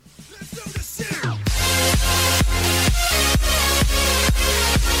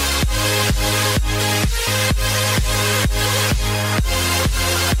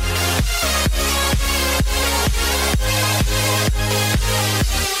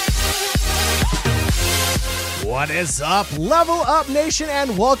What is up, Level Up Nation,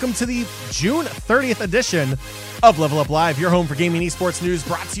 and welcome to the June 30th edition of Level Up Live, your home for gaming esports news,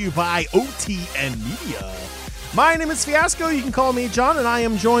 brought to you by OTN Media. My name is Fiasco, you can call me John, and I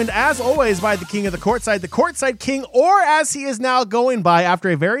am joined, as always, by the king of the Courtside King, or as he is now going by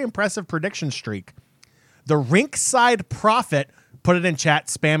after a very impressive prediction streak, the Rinkside Prophet. Put it in chat,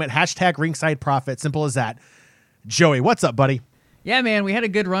 spam it, hashtag Rinkside Prophet, simple as that. Joey, what's up, buddy? Yeah, man, we had a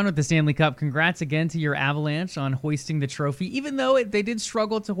good run with the Stanley Cup. Congrats again to your Avalanche on hoisting the trophy, even though they did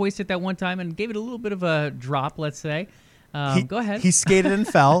struggle to hoist it that one time and gave it a little bit of a drop, let's say. Go ahead. He skated and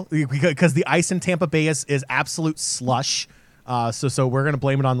fell because the ice in Tampa Bay is absolute slush. So we're going to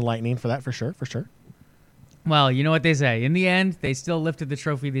blame it on the Lightning for that, for sure. Well, you know what they say. In the end, they still lifted the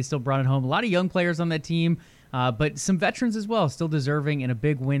trophy. They still brought it home. A lot of young players on that team, but some veterans as well, still deserving, and a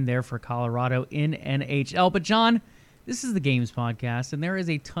big win there for Colorado in NHL. But, John, this is the Games Podcast, and there is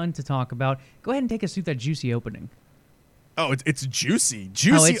a ton to talk about. Go ahead and take us through that juicy opening. Oh, it's juicy.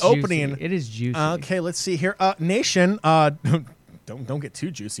 It's Opening. Juicy. It is juicy. Okay, let's see here. Nation, don't get too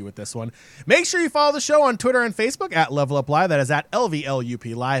juicy with this one. Make sure you follow the show on Twitter and Facebook at Level Up Live. That is at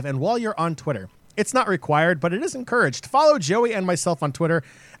LVLUP Live. And while you're on Twitter, it's not required, but it is encouraged. Follow Joey and myself on Twitter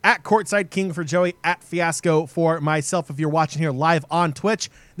at Courtside King for Joey, at Fiasco for myself. If you're watching here live on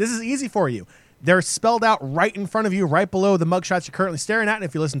Twitch, this is easy for you. They're spelled out right in front of you, right below the mugshots you're currently staring at. And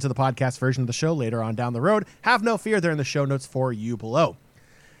if you listen to the podcast version of the show later on down the road, have no fear. They're in the show notes for you below.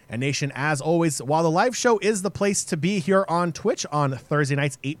 And Nation, as always, while the live show is the place to be here on Twitch on Thursday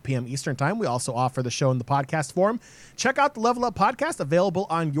nights, 8 p.m. Eastern time, we also offer the show in the podcast form. Check out the Level Up Podcast, available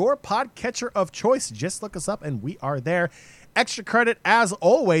on your podcatcher of choice. Just look us up, and we are there. Extra credit, as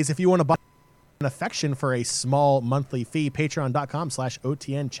always, if you want to buy an affection for a small monthly fee,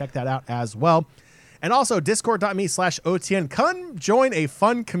 patreon.com/OTN. Check that out as well. And also discord.me/OTN. Come join a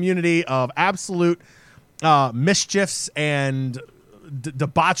fun community of absolute mischiefs and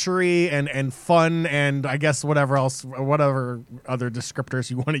debauchery and fun, and I guess whatever other descriptors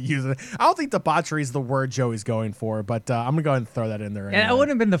you want to use. I don't think debauchery is the word Joey's going for, but I'm gonna go ahead and throw that in there. And it wouldn't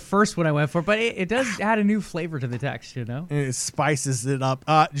have been the first one I went for, but it does add a new flavor to the text, you know? It spices it up.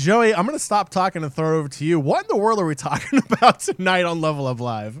 Joey, I'm gonna stop talking and throw it over to you. What in the world are we talking about tonight on Level Up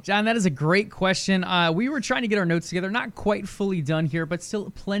Live? John, that is a great question. We were trying to get our notes together, not quite fully done here, but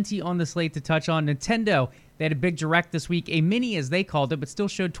still plenty on the slate to touch on. Nintendo, they had a big direct this week, a mini as they called it, but still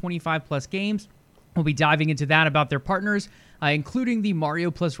showed 25 plus games. We'll be diving into that about their partners, including the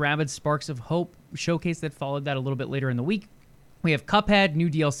Mario plus Rabbids Sparks of Hope showcase that followed that a little bit later in the week. We have Cuphead, new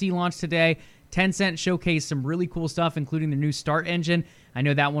DLC launch today. Tencent showcased some really cool stuff, including the new Start engine. I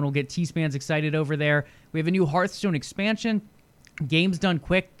know that one will get T-Spans excited over there. We have a new Hearthstone expansion. Games done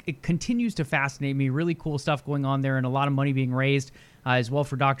quick. It continues to fascinate me. Really cool stuff going on there, and a lot of money being raised as well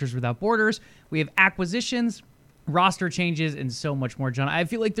for Doctors Without Borders. We have acquisitions, roster changes, and so much more, John. I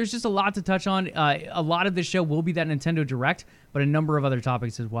feel like there's just a lot to touch on. A lot of this show will be that Nintendo Direct, but a number of other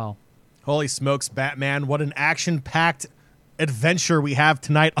topics as well. Holy smokes, Batman. What an action-packed adventure we have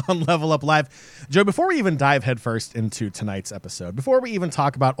tonight on Level Up Live. Joe, before we even dive headfirst into tonight's episode, before we even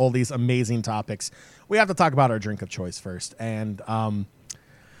talk about all these amazing topics, we have to talk about our drink of choice first. And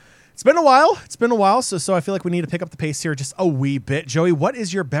it's been a while, so I feel like we need to pick up the pace here just a wee bit. Joey, what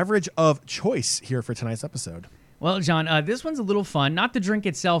is your beverage of choice here for tonight's episode? Well, John, this one's a little fun. Not the drink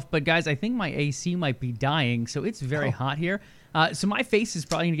itself, but guys, I think my AC might be dying, so it's very hot here. So my face is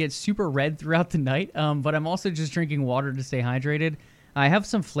probably going to get super red throughout the night, but I'm also just drinking water to stay hydrated. I have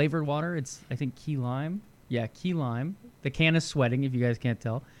some flavored water. It's, I think, key lime. Yeah, key lime. The can is sweating, if you guys can't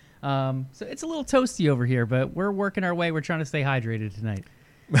tell. So it's a little toasty over here, but we're working our way. We're trying to stay hydrated tonight.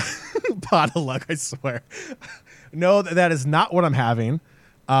 Pot of luck, I swear. No, that is not what I'm having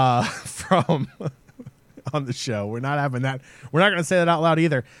from on the show. We're not having that. We're not going to say that out loud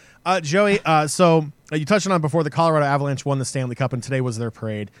either. Joey, so you touched on before, the Colorado Avalanche won the Stanley Cup, and today was their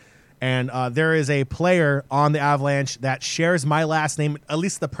parade. And there is a player on the Avalanche that shares my last name, at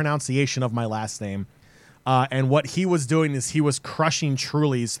least the pronunciation of my last name. And what he was doing is he was crushing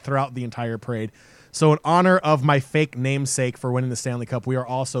Trulies throughout the entire parade. So in honor of my fake namesake for winning the Stanley Cup, we are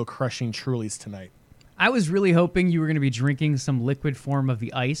also crushing Trulies tonight. I was really hoping you were going to be drinking some liquid form of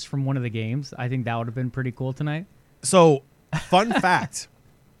the ice from one of the games. I think that would have been pretty cool tonight. So, fun fact,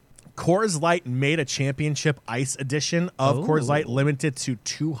 Coors Light made a championship ice edition of Coors Light, limited to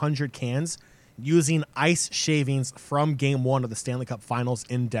 200 cans, using ice shavings from Game 1 of the Stanley Cup Finals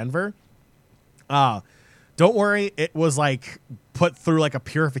in Denver. Don't worry, it was like put through like a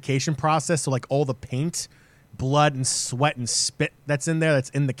purification process, so like all the paint, blood, and sweat and spit that's in there,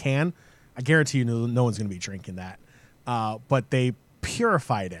 that's in the can, I guarantee you no one's going to be drinking that. But they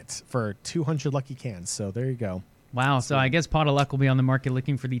purified it for 200 lucky cans, so there you go. Wow. So I guess Pot of Luck will be on the market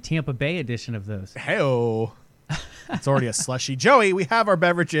looking for the Tampa Bay edition of those. Hey-oh. It's already a slushie. Joey, we have our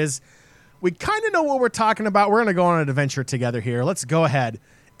beverages. We kind of know what we're talking about. We're going to go on an adventure together here. Let's go ahead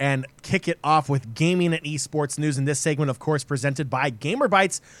and kick it off with gaming and esports news in this segment, of course, presented by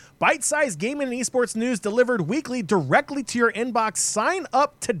GamerBytes. Bite-sized gaming and esports news delivered weekly directly to your inbox. Sign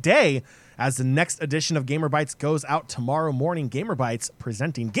up today as the next edition of GamerBytes goes out tomorrow morning. GamerBytes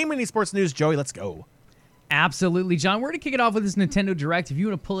presenting gaming and esports news. Joey, let's go. Absolutely, John. We're going to kick it off with this Nintendo Direct. If you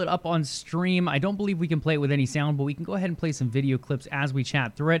want to pull it up on stream, I don't believe we can play it with any sound, but we can go ahead and play some video clips as we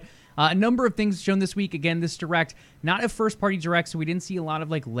chat through it. A number of things shown this week. Again, this Direct, not a first-party Direct, so we didn't see a lot of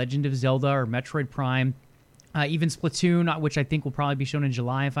like Legend of Zelda or Metroid Prime. Even Splatoon, which I think will probably be shown in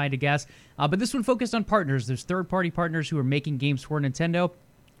July if I had to guess. But this one focused on partners. There's third-party partners who are making games for Nintendo.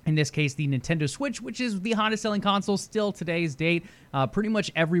 In this case, the Nintendo Switch, which is the hottest-selling console still today's date, pretty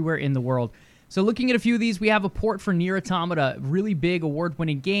much everywhere in the world. So looking at a few of these, we have a port for Nier Automata, really big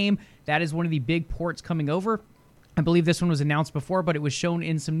award-winning game. That is one of the big ports coming over. I believe this one was announced before, but it was shown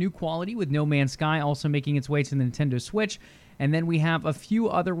in some new quality with No Man's Sky also making its way to the Nintendo Switch. And then we have a few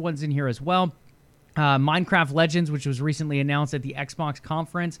other ones in here as well. Minecraft Legends, which was recently announced at the Xbox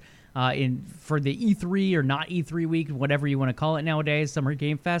conference for the E3 or not E3 week, whatever you want to call it nowadays, Summer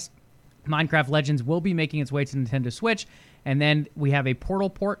Game Fest. Minecraft Legends will be making its way to Nintendo Switch. And then we have a Portal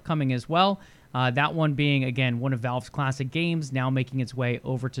port coming as well. That one being, again, one of Valve's classic games, now making its way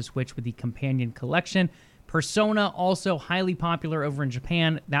over to Switch with the Companion Collection. Persona, also highly popular over in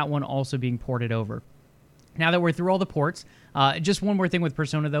Japan, that one also being ported over. Now that we're through all the ports, just one more thing with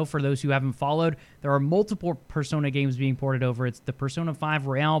Persona, though, for those who haven't followed. There are multiple Persona games being ported over. It's the Persona 5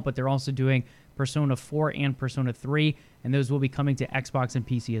 Royale, but they're also doing Persona 4 and Persona 3, and those will be coming to Xbox and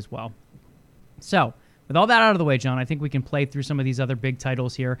PC as well. So, with all that out of the way, John, I think we can play through some of these other big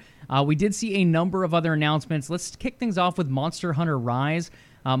titles here. We did see a number of other announcements. Let's kick things off with Monster Hunter Rise.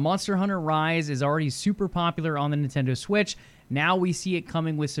 Monster Hunter Rise is already super popular on the Nintendo Switch. Now we see it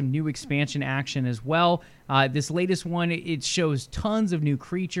coming with some new expansion action as well. This latest one, it shows tons of new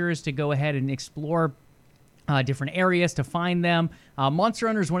creatures to go ahead and explore different areas to find them. Monster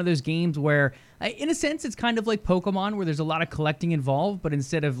Hunter is one of those games where, in a sense, it's kind of like Pokemon, where there's a lot of collecting involved, but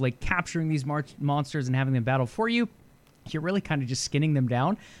instead of like capturing these monsters and having them battle for you, you're really kind of just skinning them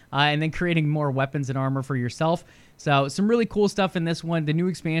down and then creating more weapons and armor for yourself. So some really cool stuff in this one. The new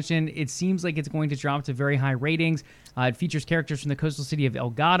expansion, it seems like it's going to drop to very high ratings. It features characters from the coastal city of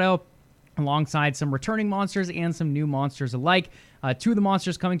Elgato, alongside some returning monsters and some new monsters alike. Two of the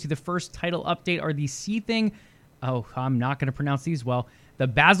monsters coming to the first title update are the Sea Thing. Oh, I'm not going to pronounce these well. The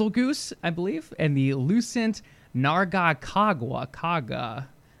Basil Goose, I believe, and the Lucent Kaga.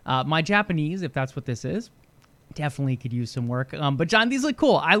 My Japanese, if that's what this is, definitely could use some work. But John, these look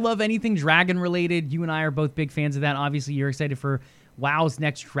cool. I love anything dragon related. You and I are both big fans of that. Obviously, you're excited for WoW's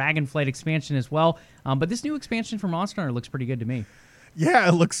next Dragonflight expansion as well. But this new expansion for Monster Hunter looks pretty good to me. Yeah,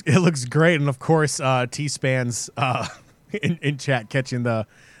 it looks great, and of course, T-Spans in chat catching the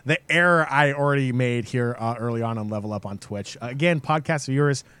error I already made here early on Level Up on Twitch. Again, podcast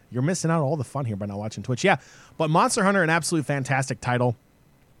viewers, you're missing out on all the fun here by not watching Twitch. Yeah, but Monster Hunter, an absolute fantastic title.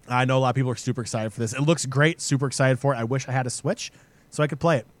 I know a lot of people are super excited for this. It looks great, super excited for it. I wish I had a Switch so I could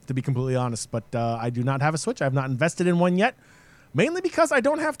play it, to be completely honest, but I do not have a Switch. I have not invested in one yet, mainly because I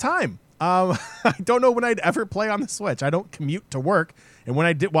don't have time. I don't know when I'd ever play on the Switch. I don't commute to work, and when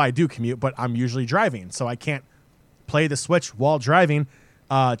I do commute, but I'm usually driving, so I can't play the Switch while driving.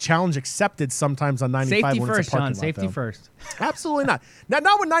 Challenge accepted sometimes on 95 Safety when first, it's a parking John. lot, Safety though. first. Absolutely not.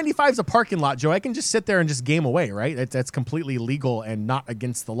 Not when 95 is a parking lot, Joe. I can just sit there and just game away, right? That's completely legal and not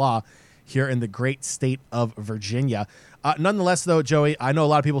against the law here in the great state of Virginia. Nonetheless, though, Joey, I know a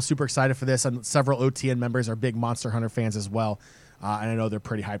lot of people super excited for this, and several OTN members are big Monster Hunter fans as well, and I know they're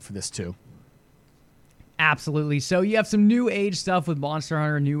pretty hyped for this too. Absolutely. So you have some new age stuff with Monster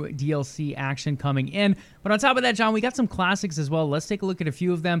Hunter, new DLC action coming in. But on top of that, John, we got some classics as well. Let's take a look at a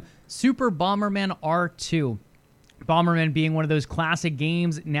few of them. Super Bomberman R2. Bomberman being one of those classic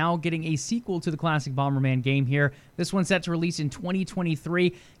games, now getting a sequel to the classic Bomberman game here. This one's set to release in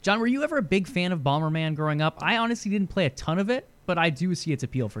 2023. John, were you ever a big fan of Bomberman growing up? I honestly didn't play a ton of it, but I do see its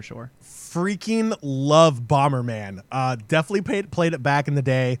appeal for sure. Freaking love Bomberman. Definitely played it back in the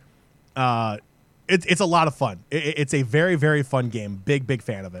day. It's a lot of fun. It's a very, very fun game. Big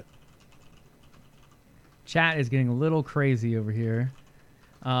fan of it. Chat is getting a little crazy over here.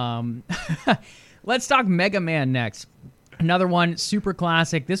 Let's talk Mega Man next. Another one, super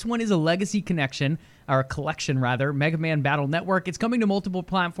classic. This one is a legacy connection, or a collection rather, Mega Man Battle Network. It's coming to multiple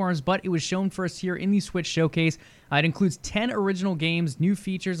platforms, but it was shown first here in the Switch Showcase. It includes 10 original games, new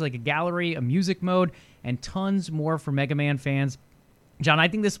features like a gallery, a music mode, and tons more for Mega Man fans. John, I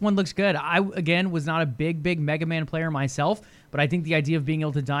think this one looks good. I, again, was not a big Mega Man player myself, but I think the idea of being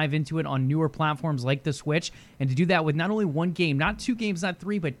able to dive into it on newer platforms like the Switch, and to do that with not only one game, not 2 games, not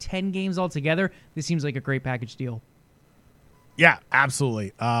 3, but 10 games altogether, this seems like a great package deal. Yeah,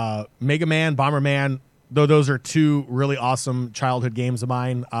 absolutely. Mega Man, Bomberman, though those are 2 really awesome childhood games of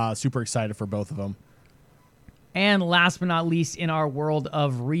mine. Super excited for both of them. And last but not least, in our world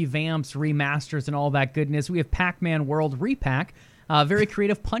of revamps, remasters, and all that goodness, we have Pac-Man World Repack. Very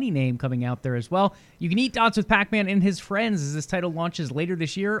creative punny name coming out there as well. You can eat dots with Pac-Man and his friends as this title launches later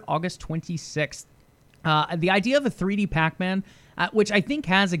this year, August 26th. The idea of a 3D Pac-Man, which I think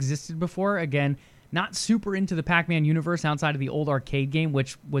has existed before, again, not super into the Pac-Man universe outside of the old arcade game,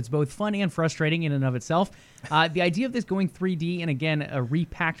 which was both fun and frustrating in and of itself. The idea of this going 3D and, again, a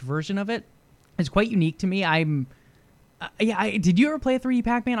repacked version of it is quite unique to me. Did you ever play a 3D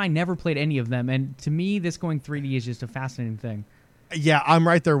Pac-Man? I never played any of them, and to me, this going 3D is just a fascinating thing. Yeah, I'm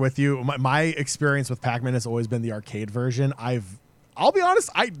right there with you. My experience with Pac-Man has always been the arcade version. I'll be honest,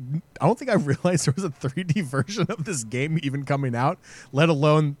 I don't think I realized there was a 3D version of this game even coming out, let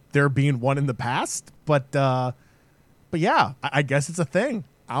alone there being one in the past. But yeah, I guess it's a thing.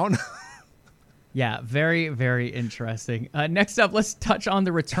 I don't know. Yeah, very, very interesting. Next up, let's touch on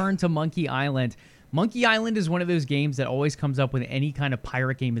the return to Monkey Island. Monkey Island is one of those games that always comes up when any kind of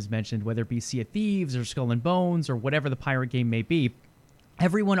pirate game is mentioned, whether it be Sea of Thieves or Skull and Bones or whatever the pirate game may be.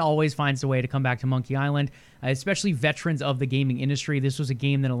 Everyone always finds a way to come back to Monkey Island, especially veterans of the gaming industry. This was a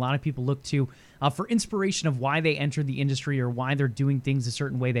game that a lot of people look to for inspiration of why they entered the industry or why they're doing things a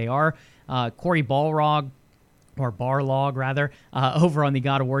certain way they are. Cory Barlog, over on the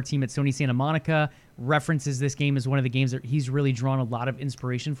God of War team at Sony Santa Monica, references this game as one of the games that he's really drawn a lot of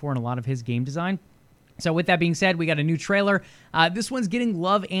inspiration for in a lot of his game design. So with that being said, we got a new trailer. This one's getting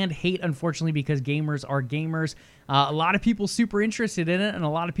love and hate, unfortunately, because gamers are gamers. A lot of people super interested in it, and a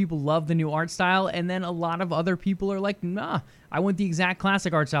lot of people love the new art style, and then a lot of other people are like, nah, I want the exact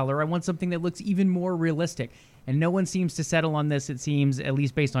classic art style, or I want something that looks even more realistic. And no one seems to settle on this, it seems, at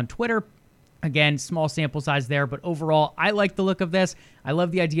least based on Twitter. Again, small sample size there, but overall, I like the look of this. I love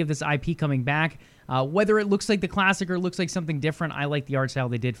the idea of this IP coming back. Whether it looks like the classic or looks like something different, I like the art style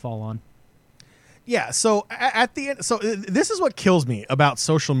they did fall on. Yeah, so at the end, so this is what kills me about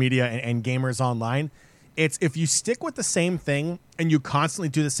social media and gamers online. It's if you stick with the same thing and you constantly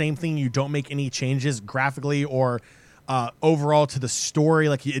do the same thing, you don't make any changes graphically or overall to the story,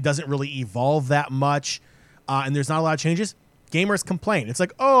 like it doesn't really evolve that much, and there's not a lot of changes. Gamers complain. It's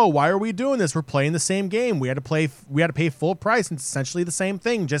like, oh, why are we doing this? We're playing the same game. We had to pay full price, and it's essentially the same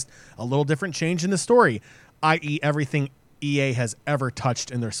thing, just a little different change in the story, i.e., everything EA has ever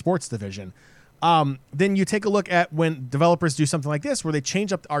touched in their sports division. Then you take a look at when developers do something like this, where they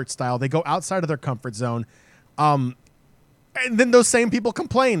change up the art style, they go outside of their comfort zone, and then those same people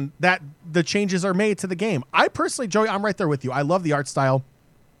complain that the changes are made to the game. I personally, Joey, I'm right there with you. I love the art style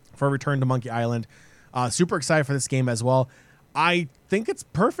for Return to Monkey Island. Super excited for this game as well. I think it's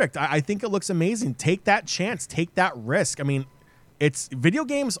perfect. I think it looks amazing. Take that chance. Take that risk. I mean, video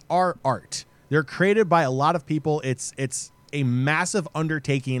games are art. They're created by a lot of people. It's a massive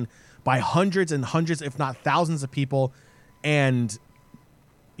undertaking by hundreds and hundreds, if not thousands of people. And,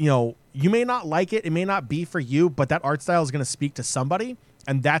 you may not like it. It may not be for you, but that art style is going to speak to somebody.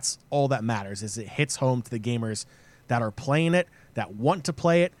 And that's all that matters, is it hits home to the gamers that are playing it, that want to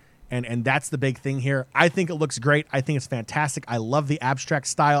play it. And that's the big thing here. I think it looks great. I think it's fantastic. I love the abstract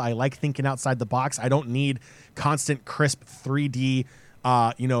style. I like thinking outside the box. I don't need constant, crisp 3D,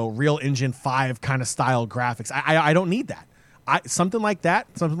 Real Engine 5 kind of style graphics. I don't need that. Something like that,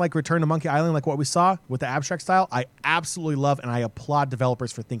 something like Return to Monkey Island, like what we saw with the abstract style, I absolutely love, and I applaud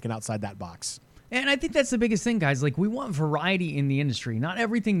developers for thinking outside that box. And I think that's the biggest thing, guys. Like, we want variety in the industry. Not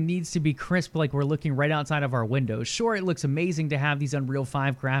everything needs to be crisp like we're looking right outside of our windows. Sure, it looks amazing to have these Unreal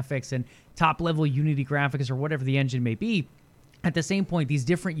 5 graphics and top-level Unity graphics or whatever the engine may be. At the same point, these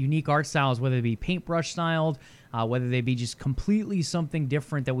different unique art styles, whether they be paintbrush styled, whether they be just completely something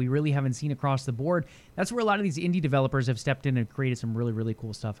different that we really haven't seen across the board, that's where a lot of these indie developers have stepped in and created some really, really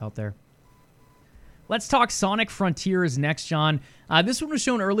cool stuff out there. Let's talk Sonic Frontiers next, John. This one was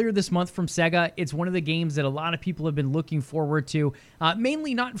shown earlier this month from Sega. It's one of the games that a lot of people have been looking forward to,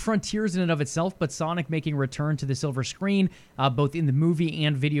 mainly not Frontiers in and of itself, but Sonic making a return to the silver screen, both in the movie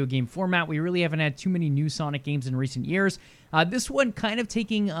and video game format. We really haven't had too many new Sonic games in recent years. This one kind of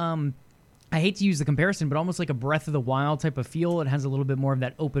taking I hate to use the comparison, but almost like a Breath of the Wild type of feel. It has a little bit more of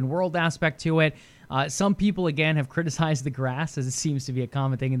that open world aspect to it. Some people, again, have criticized the grass, as it seems to be a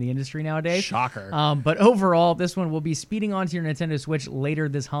common thing in the industry nowadays. Shocker. But overall, this one will be speeding onto your Nintendo Switch later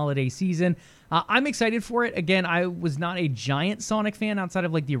this holiday season. I'm excited for it. Again, I was not a giant Sonic fan outside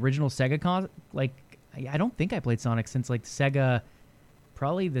of like the original Sega. I don't think I played Sonic since like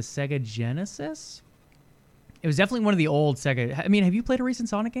probably the Sega Genesis. It was definitely one of the old Sega. I mean, have you played a recent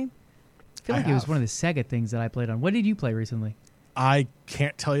Sonic game? I feel like it was one of the Sega things that I played on. What did you play recently? I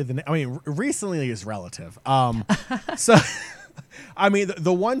can't tell you the name. I mean, recently is relative. So, I mean,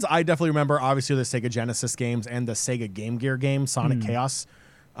 the ones I definitely remember, obviously, the Sega Genesis games and the Sega Game Gear game, Sonic Chaos.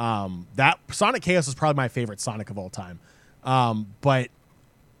 That Sonic Chaos is probably my favorite Sonic of all time. But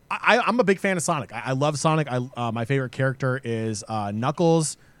I'm a big fan of Sonic. I love Sonic. My favorite character is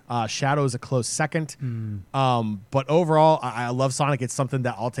Knuckles. Shadow is a close second. But overall, I love Sonic. It's something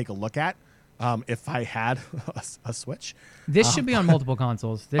that I'll take a look at. If I had a Switch. This should be on multiple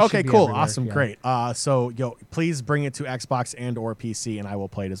consoles. This Okay, cool. everywhere. Awesome. Yeah. Great. So, please bring it to Xbox and or PC, and I will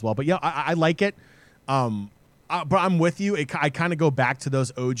play it as well. But, I like it. But I'm with you. I kind of go back to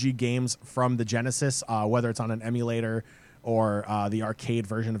those OG games from the Genesis, whether it's on an emulator or the arcade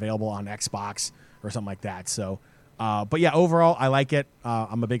version available on Xbox or something like that. So, but, overall, I like it.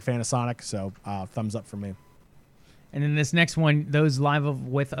 I'm a big fan of Sonic, so thumbs up for me. And then this next one, those live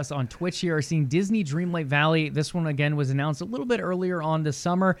with us on Twitch here are seeing Disney Dreamlight Valley. This one, again, was announced a little bit earlier on this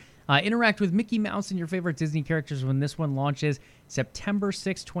summer. Interact with Mickey Mouse and your favorite Disney characters when this one launches September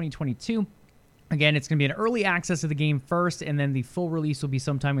 6, 2022. Again, it's going to be an early access of the game first, and then the full release will be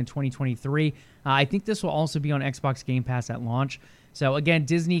sometime in 2023. I think this will also be on Xbox Game Pass at launch. So, again,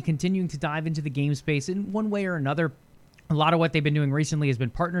 Disney continuing to dive into the game space in one way or another. A lot of what they've been doing recently has been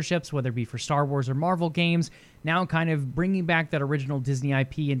partnerships, whether it be for Star Wars or Marvel games. Now kind of bringing back that original Disney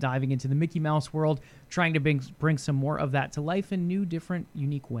IP and diving into the Mickey Mouse world, trying to bring some more of that to life in new, different,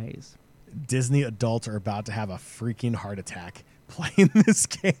 unique ways. Disney adults are about to have a freaking heart attack playing this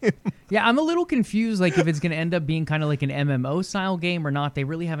game. Yeah, I'm a little confused, like if it's going to end up being kind of like an MMO style game or not. They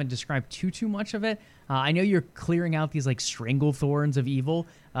really haven't described too much of it. I know you're clearing out these like Stranglethorns of evil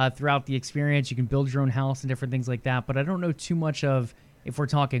throughout the experience. You can build your own house and different things like that, but I don't know too much of if we're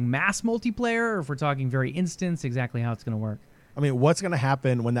talking mass multiplayer or if we're talking very instance, exactly how it's going to work. I mean, what's going to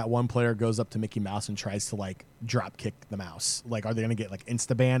happen when that one player goes up to Mickey Mouse and tries to like drop kick the mouse? Like, are they going to get like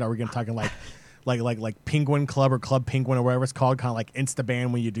insta-banned? Are we going to talking like Penguin Club or Club Penguin or whatever it's called, kind of like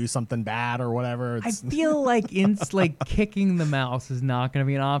insta-ban when you do something bad or whatever? I feel like like kicking the mouse is not going to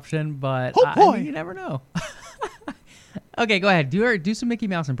be an option, but boy. You never know. Okay, go ahead. Do some Mickey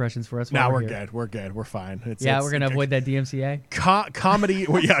Mouse impressions for us. No, we're good. We're good. We're fine. We're going to avoid that DMCA. Comedy.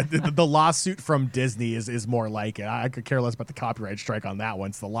 Well, the lawsuit from Disney is more like it. I could care less about the copyright strike on that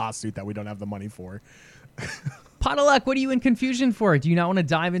one. It's the lawsuit that we don't have the money for. Pot of luck, what are you in confusion for? Do you not want to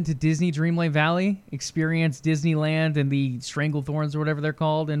dive into Disney Dreamlight Valley, experience Disneyland and the Stranglethorns or whatever they're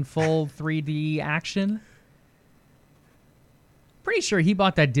called in full 3D action? Pretty sure he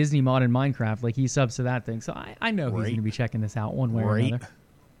bought that Disney mod in Minecraft. Like, he subs to that thing. So I know he's going to be checking this out one way or another.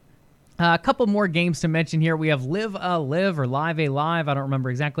 A couple more games to mention here. We have Live a Live or Live a Live. I don't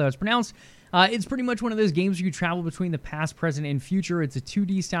remember exactly how it's pronounced. It's pretty much one of those games where you travel between the past, present, and future. It's a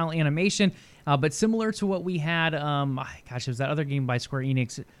 2D style animation, but similar to what we had. It was that other game by Square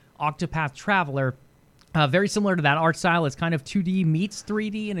Enix, Octopath Traveler. Very similar to that art style. It's kind of 2D meets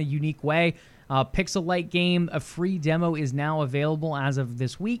 3D in a unique way. Pixel-like game. A free demo is now available as of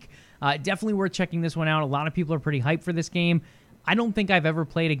this week. Definitely worth checking this one out. A lot of people are pretty hyped for this game. I don't think I've ever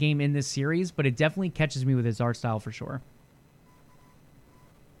played a game in this series, but it definitely catches me with its art style for sure.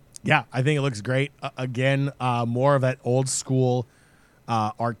 Yeah, I think it looks great. Again, more of that old school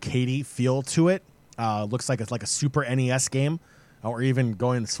arcadey feel to it. Looks like it's like a Super NES game, or even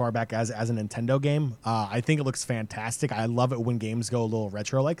going as far back as a Nintendo game. I think it looks fantastic. I love it when games go a little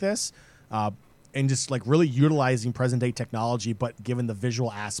retro like this, and just like really utilizing present day technology, but given the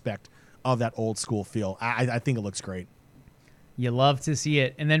visual aspect of that old school feel. I think it looks great. You love to see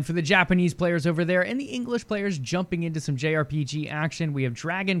it. And then for the Japanese players over there and the English players jumping into some JRPG action, we have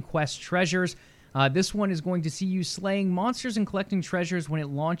Dragon Quest Treasures. This one is going to see you slaying monsters and collecting treasures when it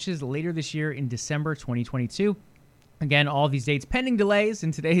launches later this year in December 2022. Again, all these dates pending delays.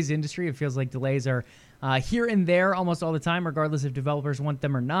 In today's industry, it feels like delays are here and there almost all the time, regardless if developers want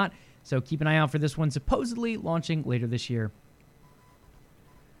them or not. So keep an eye out for this one, supposedly launching later this year.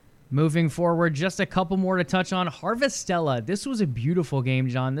 Moving forward, just a couple more to touch on. Harvestella. This was a beautiful game,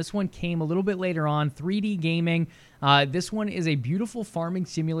 John. This one came a little bit later on. 3D gaming. This one is a beautiful farming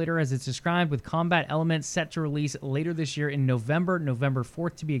simulator, as it's described, with combat elements set to release later this year in November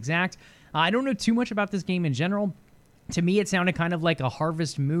 4th to be exact. I don't know too much about this game in general. To me, it sounded kind of like a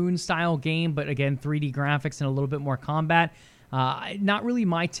Harvest Moon style game, but again, 3D graphics and a little bit more combat. Not really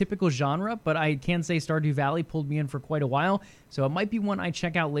my typical genre, but I can say Stardew Valley pulled me in for quite a while, so it might be one I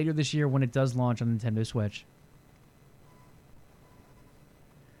check out later this year when it does launch on Nintendo Switch.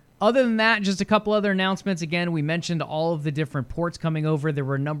 Other than that, just a couple other announcements. Again, we mentioned all of the different ports coming over. There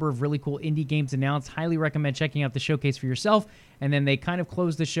were a number of really cool indie games announced. Highly recommend checking out the showcase for yourself. And then they kind of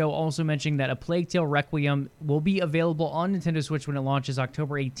closed the show also mentioning that A Plague Tale Requiem will be available on Nintendo Switch when it launches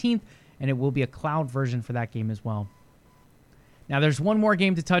October 18th, and it will be a cloud version for that game as well. Now, there's one more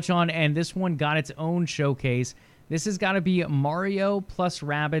game to touch on, and this one got its own showcase. This has got to be Mario plus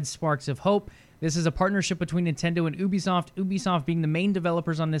Rabbids Sparks of Hope. This is a partnership between Nintendo and Ubisoft being the main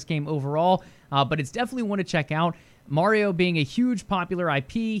developers on this game overall, but it's definitely one to check out. Mario being a huge popular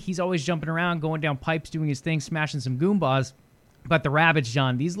IP, he's always jumping around, going down pipes, doing his thing, smashing some Goombas. But the Rabbids,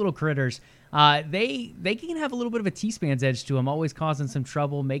 John, these little critters, they can have a little bit of a T-Span's edge to them, always causing some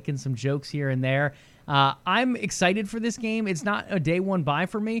trouble, making some jokes here and there. I'm excited for this game. It's not a day one buy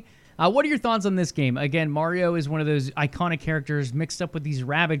for me. What are your thoughts on this game? Again, Mario is one of those iconic characters mixed up with these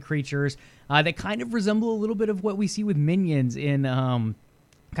rabid creatures that kind of resemble a little bit of what we see with Minions in,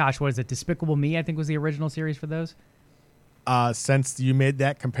 what is it? Despicable Me, I think was the original series for those. Since you made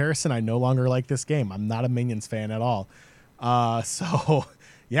that comparison, I no longer like this game. I'm not a Minions fan at all.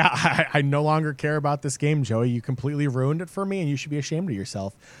 Yeah, I no longer care about this game, Joey. You completely ruined it for me, and you should be ashamed of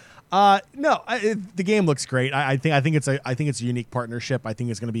yourself. The game looks great. I think it's a unique partnership. I think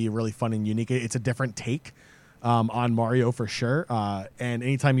it's going to be really fun and unique. It's a different take on Mario for sure. And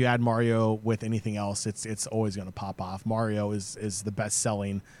anytime you add Mario with anything else, it's always going to pop off. Mario is the best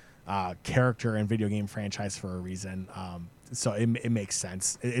selling character and video game franchise for a reason. So it makes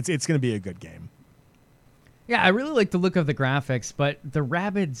sense. It's going to be a good game. Yeah, I really like the look of the graphics, but the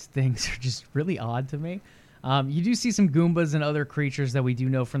Rabbids things are just really odd to me. You do see some Goombas and other creatures that we do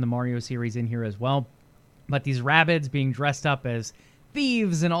know from the Mario series in here as well. But these Rabbids being dressed up as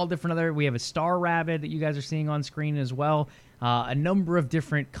thieves and all different other... We have a Star Rabbid that you guys are seeing on screen as well. A number of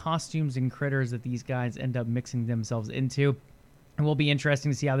different costumes and critters that these guys end up mixing themselves into. It will be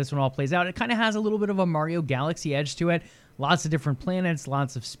interesting to see how this one all plays out. It kind of has a little bit of a Mario Galaxy edge to it. Lots of different planets,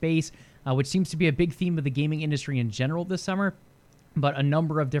 lots of space, which seems to be a big theme of the gaming industry in general this summer. But a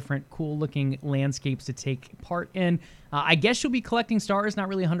number of different cool-looking landscapes to take part in. I guess you'll be collecting stars. Not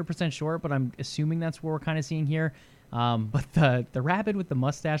really 100% sure, but I'm assuming that's what we're kind of seeing here. But the rabbit with the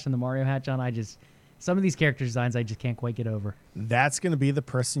mustache and the Mario hat, John, some of these character designs I just can't quite get over. That's going to be the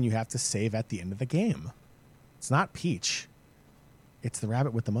person you have to save at the end of the game. It's not Peach. It's the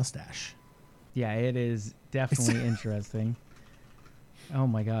rabbit with the mustache. Yeah, it is definitely interesting. Oh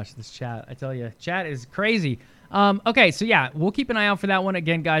my gosh, this chat. I tell you, chat is crazy. Okay, so yeah, we'll keep an eye out for that one.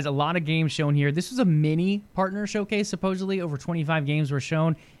 Again, guys, a lot of games shown here. This was a mini partner showcase, supposedly. Over 25 games were shown.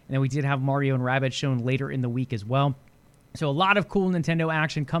 And then we did have Mario and Rabbids shown later in the week as well. So a lot of cool Nintendo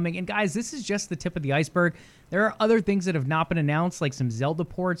action coming. And guys, this is just the tip of the iceberg. There are other things that have not been announced, like some Zelda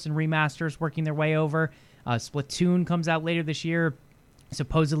ports and remasters working their way over. Splatoon comes out later this year.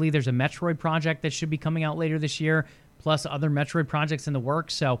 Supposedly, there's a Metroid project that should be coming out later this year, plus other Metroid projects in the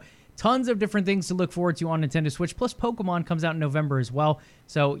works. So tons of different things to look forward to on Nintendo Switch. Plus, Pokemon comes out in November as well.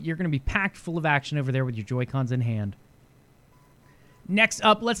 So you're going to be packed full of action over there with your Joy-Cons in hand. Next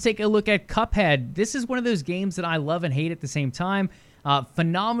up, let's take a look at Cuphead. This is one of those games that I love and hate at the same time.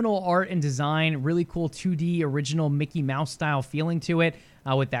 Phenomenal art and design, really cool 2D original Mickey Mouse style feeling to it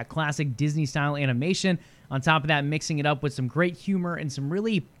with that classic Disney style animation. On top of that, mixing it up with some great humor and some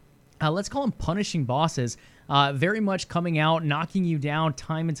really, let's call them punishing bosses. Very much coming out, knocking you down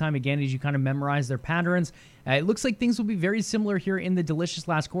time and time again as you kind of memorize their patterns. It looks like things will be very similar here in the Delicious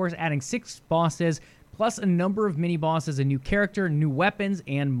Last Course, adding 6 bosses, plus a number of mini-bosses, a new character, new weapons,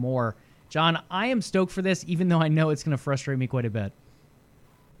 and more. John, I am stoked for this, even though I know it's going to frustrate me quite a bit.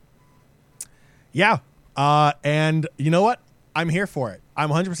 Yeah, and you know what? I'm here for it. I'm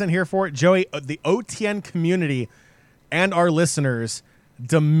 100% here for it. Joey, the OTN community and our listeners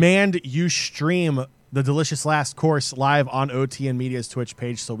demand you stream the Delicious Last Course live on OTN Media's Twitch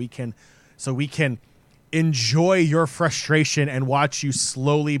page so we can enjoy your frustration and watch you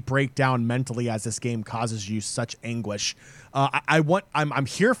slowly break down mentally as this game causes you such anguish. I'm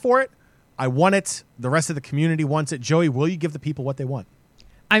here for it. I want it. The rest of the community wants it. Joey, will you give the people what they want?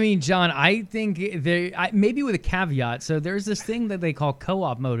 I mean, John, I think maybe with a caveat. So there's this thing that they call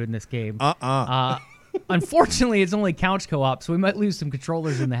co-op mode in this game. Unfortunately, it's only couch co-op, so we might lose some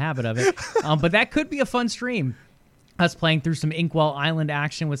controllers in the habit of it. But that could be a fun stream. Us playing through some Inkwell Island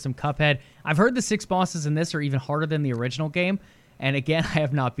action with some Cuphead. I've heard the 6 bosses in this are even harder than the original game. And again, I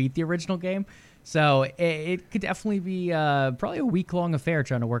have not beat the original game. So it could definitely be probably a week-long affair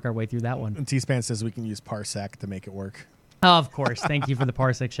trying to work our way through that one. And T-Span says we can use Parsec to make it work. Of course. Thank you for the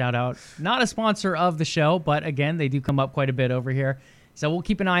Parsec shout-out. Not a sponsor of the show, but again, they do come up quite a bit over here. So we'll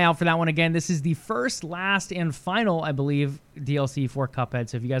keep an eye out for that one again. This is the first, last, and final, I believe, DLC for Cuphead.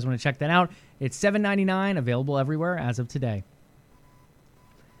 So if you guys want to check that out, it's $7.99, available everywhere as of today.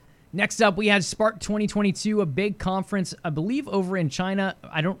 Next up, we had Spark 2022, a big conference, I believe, over in China.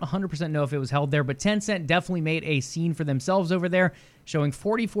 I don't 100% know if it was held there, but Tencent definitely made a scene for themselves over there, showing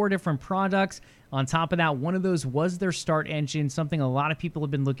 44 different products. On top of that, one of those was their Start engine, something a lot of people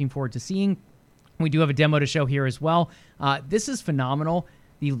have been looking forward to seeing. We do have a demo to show here as well. This is phenomenal.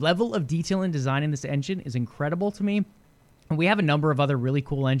 The level of detail and design in this engine is incredible to me. And we have a number of other really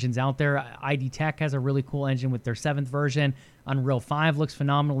cool engines out there. ID Tech has a really cool engine with their 7th version. Unreal 5 looks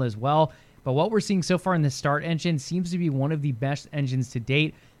phenomenal as well. But what we're seeing so far in the Start engine seems to be one of the best engines to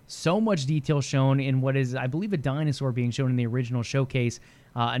date. So much detail shown in what is, I believe, a dinosaur being shown in the original showcase.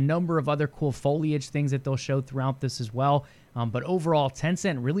 A number of other cool foliage things that they'll show throughout this as well. But overall,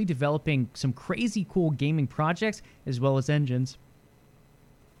 Tencent really developing some crazy cool gaming projects as well as engines.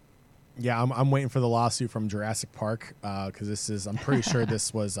 Yeah, I'm waiting for the lawsuit from Jurassic Park because I'm pretty sure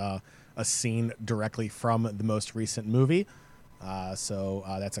this was a scene directly from the most recent movie. So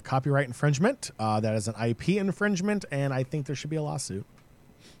that's a copyright infringement. That is an IP infringement, and I think there should be a lawsuit.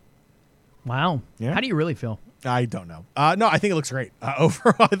 Wow. Yeah. How do you really feel? I don't know. No, I think it looks great.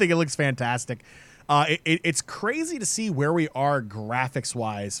 Overall, I think it looks fantastic. It's crazy to see where we are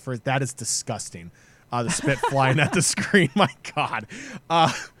graphics-wise. For that is disgusting. The spit flying at the screen. My God.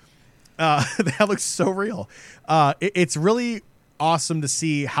 That looks so real. It's really awesome to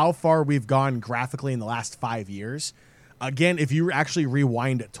see how far we've gone graphically in the last 5 years. Again, if you actually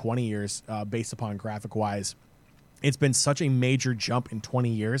rewind 20 years based upon graphic-wise, it's been such a major jump in 20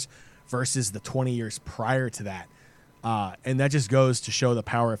 years versus the 20 years prior to that. And that just goes to show the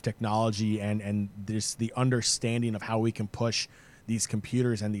power of technology and this, the understanding of how we can push these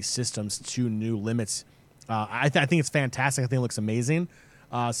computers and these systems to new limits. I think it's fantastic. I think it looks amazing.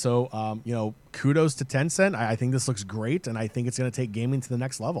 So kudos to Tencent. I think this looks great, and I think it's going to take gaming to the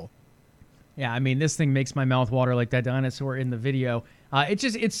next level. Yeah, I mean, this thing makes my mouth water like that dinosaur in the video.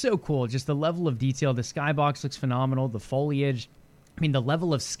 It's so cool. Just the level of detail. The skybox looks phenomenal. The foliage. I mean, the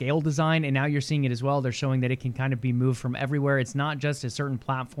level of scale design, and now you're seeing it as well. They're showing that it can kind of be moved from everywhere. It's not just a certain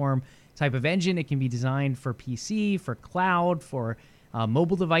platform type of engine. It can be designed for PC, for cloud, for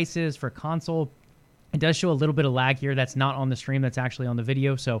mobile devices, for console. It does show a little bit of lag here. That's not on the stream. That's actually on the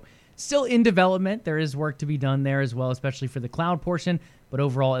video. So still in development. There is work to be done there as well, especially for the cloud portion. But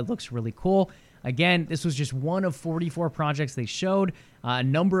overall, it looks really cool. Again, this was just one of 44 projects they showed. A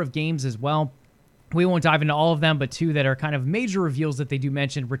number of games as well. We won't dive into all of them, but 2 that are kind of major reveals that they do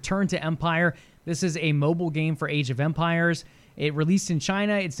mention. Return to Empire. This is a mobile game for Age of Empires. It released in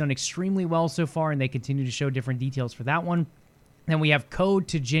China. It's done extremely well so far, and they continue to show different details for that one. Then we have Code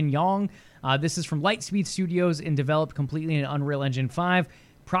to Jin Yong. This is from Lightspeed Studios and developed completely in Unreal Engine 5.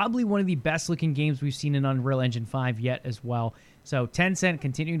 Probably one of the best-looking games we've seen in Unreal Engine 5 yet as well. So Tencent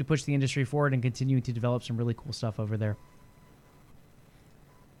continuing to push the industry forward and continuing to develop some really cool stuff over there.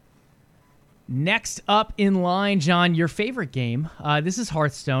 Next up in line, John, your favorite game. This is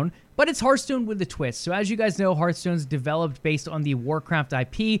Hearthstone, but it's Hearthstone with a twist. So as you guys know, Hearthstone's developed based on the Warcraft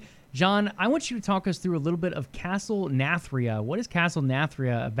IP. John, I want you to talk us through a little bit of Castle Nathria. What is Castle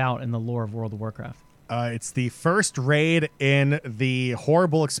Nathria about in the lore of World of Warcraft? It's the first raid in the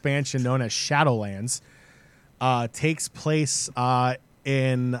horrible expansion known as Shadowlands. Takes place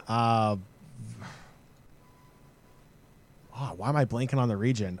in... why am I blanking on the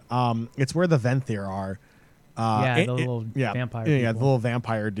region? It's where the Venthyr are. The little vampire people. Yeah, the little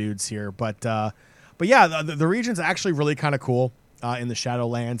vampire dudes here. But yeah, the region's actually really kind of cool in the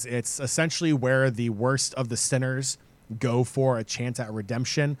Shadowlands. It's essentially where the worst of the sinners go for a chance at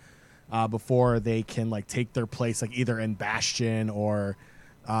redemption before they can take their place, either in Bastion or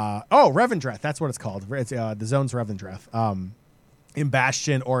Revendreth. That's what it's called. It's the zone's Revendreth. In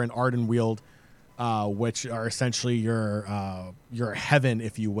Bastion or in Ardenweald. Which are essentially your heaven,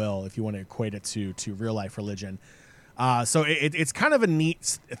 if you will, if you want to equate it to real life religion. So it's kind of a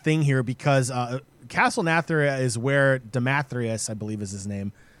neat thing here because Castle Nathria is where Demetrius, I believe is his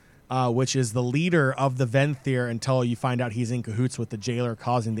name, which is the leader of the Venthyr until you find out he's in cahoots with the jailer,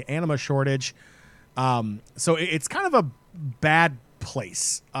 causing the anima shortage. So it's kind of a bad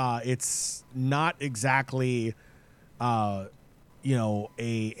place. It's not exactly, a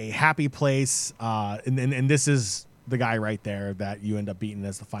happy place. And this is the guy right there that you end up beating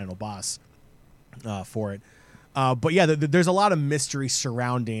as the final boss for it. But yeah, there's a lot of mystery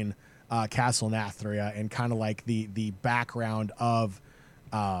surrounding Castle Nathria and kind of like the background of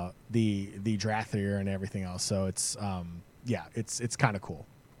the Drathir and everything else. So it's kind of cool.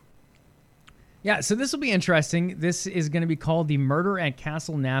 Yeah, so this will be interesting. This is going to be called The Murder at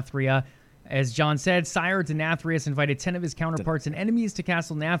Castle Nathria. As John said, Sire Denathrius invited 10 of his counterparts and enemies to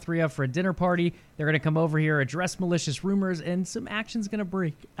Castle Nathria for a dinner party. They're going to come over here, address malicious rumors, and some action's going to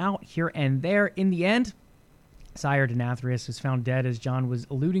break out here and there. In the end, Sire Denathrius is found dead, as John was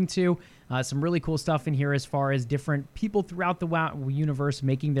alluding to. Some really cool stuff in here as far as different people throughout the WoW universe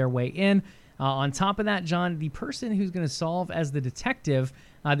making their way in. On top of that, John, the person who's going to solve as the detective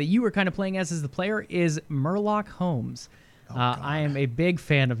that you were kind of playing as the player is Murloc Holmes. I am a big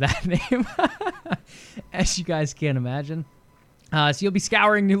fan of that name, as you guys can imagine. So you'll be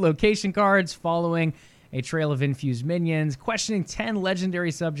scouring new location cards, following a trail of infused minions, questioning 10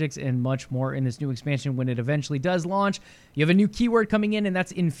 legendary subjects, and much more in this new expansion when it eventually does launch. You have a new keyword coming in, and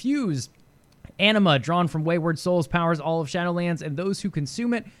that's infused. Anima, drawn from Wayward Souls, powers all of Shadowlands, and those who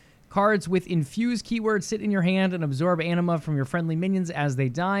consume it. Cards with infused keywords sit in your hand and absorb anima from your friendly minions as they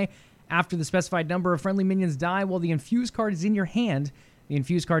die. After the specified number of friendly minions die while the infused card is in your hand, the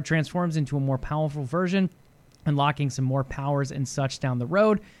infused card transforms into a more powerful version, unlocking some more powers and such down the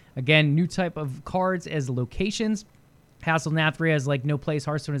road. Again, new type of cards as locations. Castle Nathria is like no place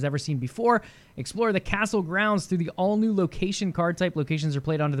Hearthstone has ever seen before. Explore the castle grounds through the all-new location card type. Locations are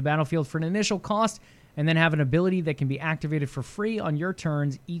played onto the battlefield for an initial cost, and then have an ability that can be activated for free on your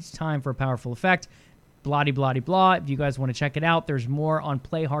turns each time for a powerful effect. Blah-de-blah-de-blah. If you guys want to check it out, there's more on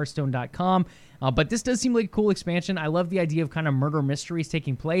playhearthstone.com. But this does seem like a cool expansion. I love the idea of kind of murder mysteries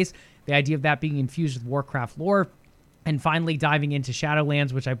taking place, the idea of that being infused with Warcraft lore, and finally diving into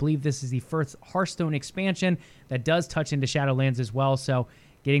Shadowlands, which I believe this is the first Hearthstone expansion that does touch into Shadowlands as well. So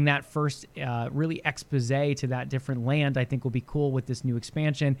getting that first really expose to that different land, I think will be cool with this new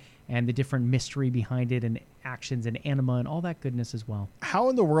expansion and the different mystery behind it and actions and anima and all that goodness as well. How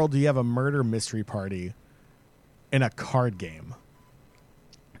in the world do you have a murder mystery party in a card game?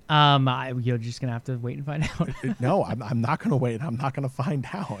 You're just going to have to wait and find out. No, I'm not going to wait. I'm not going to find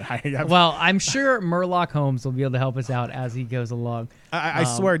out. Well, I'm sure Murloc Holmes will be able to help us out as he goes along. I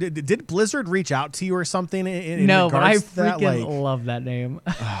swear, did Blizzard reach out to you or something in no, but I freaking love that name.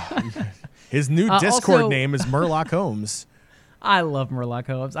 His new Discord name is Murloc Holmes. I love Murloc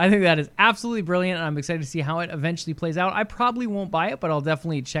Holmes. I think that is absolutely brilliant, and I'm excited to see how it eventually plays out. I probably won't buy it, but I'll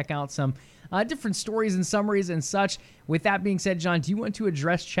definitely check out some different stories and summaries and such. With that being said, John, do you want to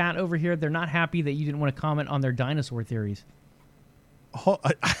address chat over here? They're not happy that you didn't want to comment on their dinosaur theories. Oh,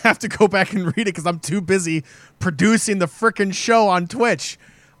 I have to go back and read it because I'm too busy producing the frickin' show on Twitch.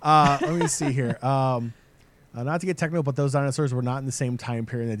 Let me see here. Not to get technical, but those dinosaurs were not in the same time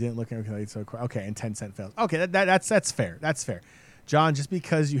period. They didn't look okay. And 10 cent fails. Okay, that's fair. That's fair. John, just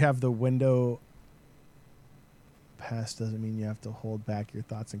because you have the window pass doesn't mean you have to hold back your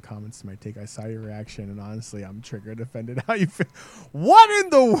thoughts and comments to my take. I saw your reaction, and honestly, I'm triggered, offended. How you feel? What in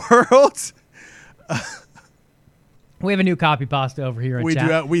the world? We have a new copy pasta over here in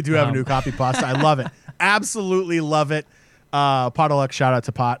chat. We do have a new copy pasta. I love it. Absolutely love it. Pot of luck. Shout out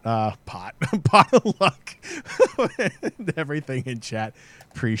to Pot of luck. Everything in chat.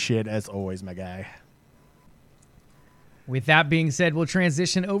 Appreciate it as always, my guy. With that being said, we'll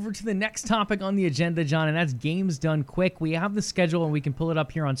transition over to the next topic on the agenda, John, and that's Games Done Quick. We have the schedule, and we can pull it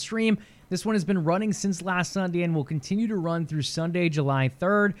up here on stream. This one has been running since last Sunday and will continue to run through Sunday, July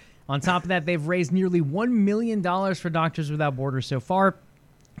 3rd. On top of that, they've raised nearly $1 million for Doctors Without Borders so far.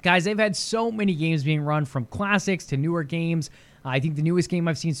 Guys, they've had so many games being run, from classics to newer games. I think the newest game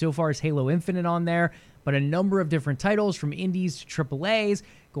I've seen so far is Halo Infinite on there, but a number of different titles from indies to AAAs,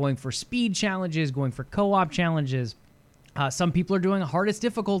 going for speed challenges, going for co-op challenges. Some people are doing hardest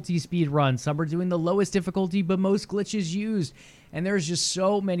difficulty speed runs. Some are doing the lowest difficulty but most glitches used. And there's just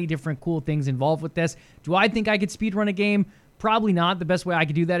so many different cool things involved with this. Do I think I could speed run a game? Probably not. The best way I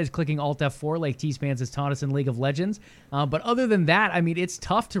could do that is clicking Alt F4 like T-Spans has taught us in League of Legends. But other than that, I mean, it's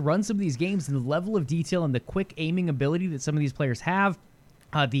tough to run some of these games, and the level of detail and the quick aiming ability that some of these players have,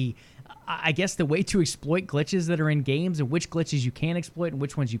 the I guess, the way to exploit glitches that are in games and which glitches you can exploit and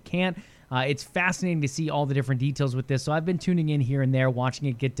which ones you can't. It's fascinating to see all the different details with this. So I've been tuning in here and there, watching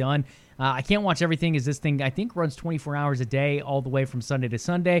it get done. I can't watch everything, as this thing, I think, runs 24 hours a day all the way from Sunday to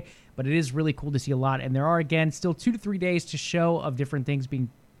Sunday. But it is really cool to see a lot. And there are, again, still 2 to 3 days to show of different things being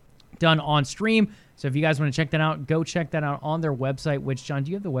done on stream. So if you guys want to check that out, go check that out on their website, which, John,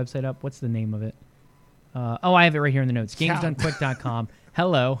 do you have the website up? What's the name of it? I have it right here in the notes. GamesDoneQuick.com.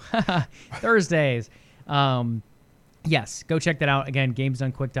 Hello. Thursdays. Yes, go check that out. Again,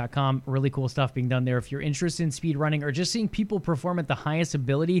 GamesDoneQuick.com. Really cool stuff being done there. If you're interested in speedrunning or just seeing people perform at the highest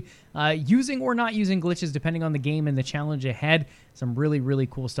ability, using or not using glitches, depending on the game and the challenge ahead, some really, really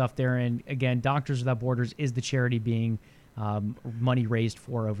cool stuff there. And again, Doctors Without Borders is the charity being money raised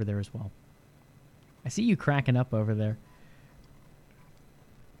for over there as well. I see you cracking up over there.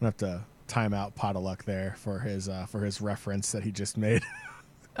 I'm going to have to time out Pot of Luck there for his reference that he just made.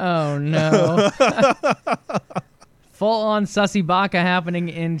 Oh, no. Full-on Sussy Baka happening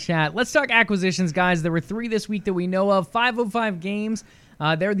in chat. Let's talk acquisitions, guys. There were 3 this week that we know of. 505 Games.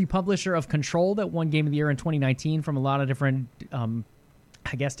 They're the publisher of Control that won Game of the Year in 2019 from a lot of different,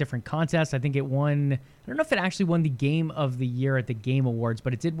 different contests. I think it won... I don't know if it actually won the Game of the Year at the Game Awards,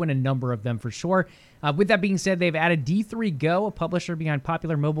 but it did win a number of them for sure. With that being said, they've added D3 Go, a publisher behind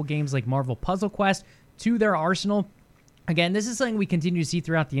popular mobile games like Marvel Puzzle Quest, to their arsenal. Again, this is something we continue to see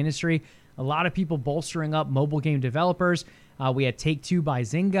throughout the industry. A lot of people bolstering up mobile game developers. We had Take-Two by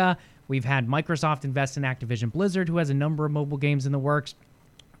Zynga. We've had Microsoft invest in Activision Blizzard, who has a number of mobile games in the works.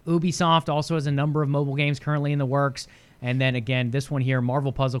 Ubisoft also has a number of mobile games currently in the works. And then again, this one here,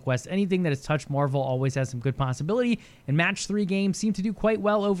 Marvel Puzzle Quest. Anything that has touched Marvel always has some good possibility. And Match 3 games seem to do quite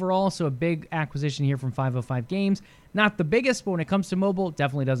well overall, so a big acquisition here from 505 Games. Not the biggest, but when it comes to mobile, it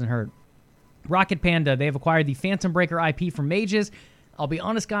definitely doesn't hurt. Rocket Panda, they have acquired the Phantom Breaker IP from Mages. I'll be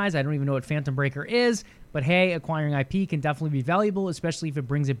honest, guys, I don't even know what Phantom Breaker is, but hey, acquiring IP can definitely be valuable, especially if it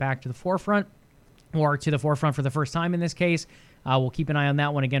brings it back to the forefront, or to the forefront for the first time in this case. We'll keep an eye on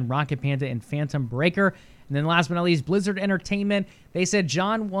that one. Again, Rocket Panda and Phantom Breaker. And then last but not least, Blizzard Entertainment. They said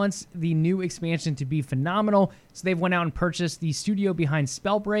John wants the new expansion to be phenomenal, so they've went out and purchased the studio behind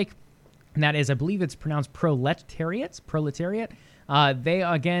Spellbreak, and that is, I believe it's pronounced Proletariat.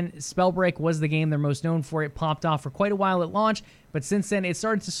 Spellbreak was the game they're most known for. It popped off for quite a while at launch, but since then it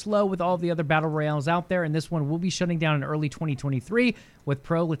started to slow with all the other battle royales out there, and this one will be shutting down in early 2023 with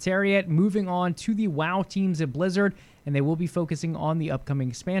Proletariat moving on to the WoW teams at Blizzard, and they will be focusing on the upcoming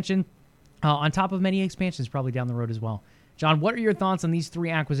expansion, on top of many expansions probably down the road as well. John, what are your thoughts on these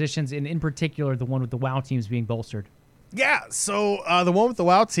 3 acquisitions, and in particular the one with the WoW teams being bolstered? Yeah, so the one with the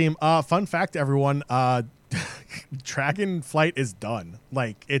WoW team, fun fact, everyone, Dragonflight is done.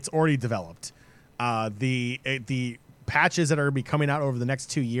 Like, it's already developed. The patches that are going to be coming out over the next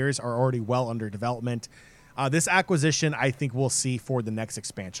 2 years are already well under development. This acquisition, I think we'll see for the next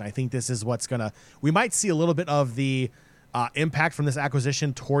expansion. I think this is what's going to... We might see a little bit of the impact from this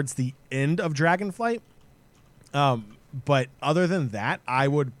acquisition towards the end of Dragonflight. But other than that, I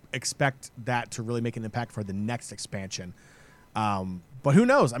would expect that to really make an impact for the next expansion. But who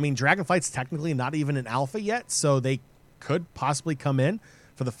knows? I mean, Dragonflight's technically not even in alpha yet, so they could possibly come in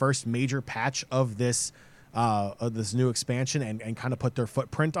for the first major patch of this new expansion and kind of put their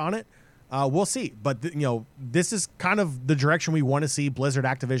footprint on it. We'll see. But, this is kind of the direction we want to see Blizzard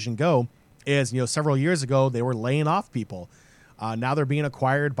Activision go is, several years ago, they were laying off people. Now they're being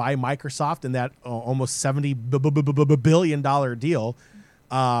acquired by Microsoft in that almost $70 billion deal.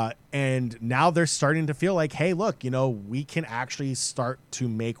 And now they're starting to feel like, hey, look, we can actually start to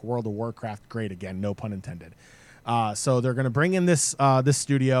make World of Warcraft great again. No pun intended. So they're going to bring in this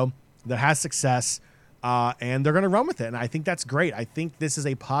studio that has success, and they're going to run with it. And I think that's great. I think this is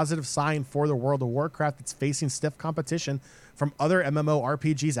a positive sign for the World of Warcraft that's facing stiff competition from other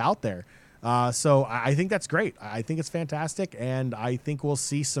MMORPGs out there. So I think that's great. I think it's fantastic, and I think we'll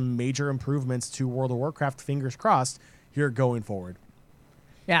see some major improvements to World of Warcraft, fingers crossed, here going forward.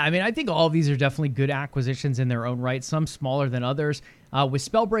 Yeah, I mean, I think all of these are definitely good acquisitions in their own right, some smaller than others. With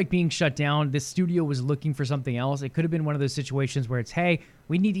Spellbreak being shut down, this studio was looking for something else. It could have been one of those situations where it's, hey,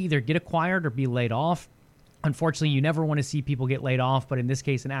 we need to either get acquired or be laid off. Unfortunately, you never want to see people get laid off, but in this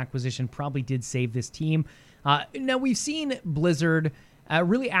case, an acquisition probably did save this team. Now, we've seen Blizzard...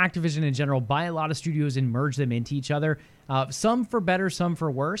 really Activision in general, buy a lot of studios and merge them into each other. Some for better, some for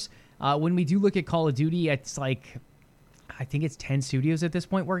worse. When we do look at Call of Duty, it's like I think it's 10 studios at this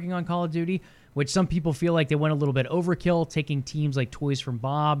point working on Call of Duty, which some people feel like they went a little bit overkill, taking teams like Toys for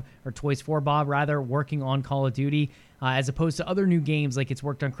Bob, working on Call of Duty, as opposed to other new games like it's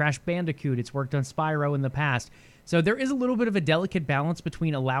worked on Crash Bandicoot, it's worked on Spyro in the past. So there is a little bit of a delicate balance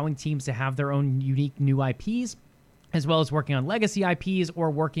between allowing teams to have their own unique new IPs, as well as working on legacy IPs or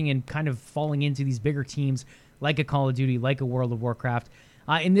working and kind of falling into these bigger teams like a Call of Duty, like a World of Warcraft.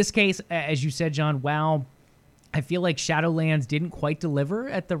 In this case, as you said, John, WoW, I feel like Shadowlands didn't quite deliver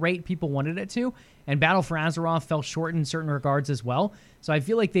at the rate people wanted it to, and Battle for Azeroth fell short in certain regards as well. So I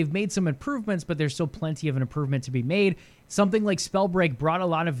feel like they've made some improvements, but there's still plenty of an improvement to be made. Something like Spellbreak brought a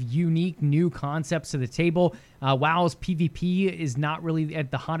lot of unique new concepts to the table. WoW's PvP is not really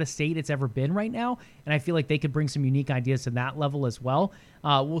at the hottest state it's ever been right now, and I feel like they could bring some unique ideas to that level as well.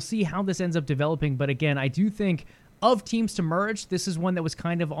 We'll see how this ends up developing, but again, I do think of teams to merge, this is one that was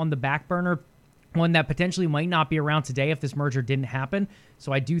kind of on the back burner, one that potentially might not be around today if this merger didn't happen.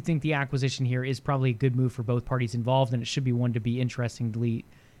 So I do think the acquisition here is probably a good move for both parties involved, and it should be one to be interested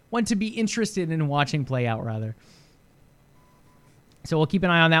in watching play out, rather. So we'll keep an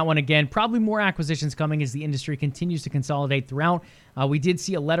eye on that one again. Probably more acquisitions coming as the industry continues to consolidate throughout. We did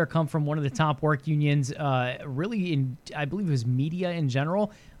see a letter come from one of the top work unions, really in, I believe it was media in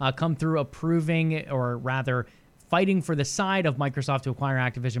general, come through approving, or rather fighting for the side of Microsoft to acquire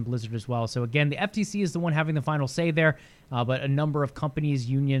Activision Blizzard as well. So again, the FTC is the one having the final say there, but a number of companies,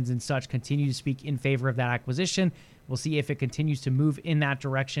 unions, and such continue to speak in favor of that acquisition. We'll see if it continues to move in that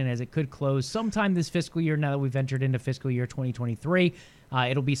direction, as it could close sometime this fiscal year now that we've entered into fiscal year 2023.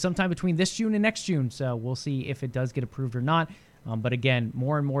 It'll be sometime between this June and next June, so we'll see if it does get approved or not. But again,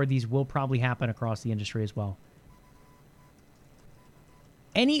 more and more of these will probably happen across the industry as well.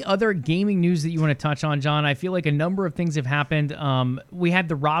 Any other gaming news that you want to touch on, John? I feel like a number of things have happened. We had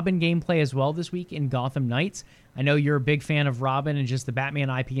the Robin gameplay as well this week in Gotham Knights. I know you're a big fan of Robin and just the Batman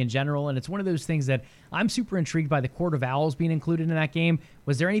IP in general, and it's one of those things that I'm super intrigued by the Court of Owls being included in that game.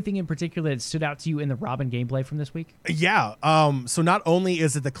 Was there anything in particular that stood out to you in the Robin gameplay from this week? Yeah. So not only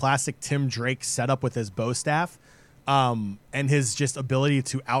is it the classic Tim Drake setup with his bow staff and his just ability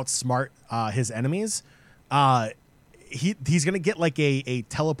to outsmart his enemies, he's going to get like a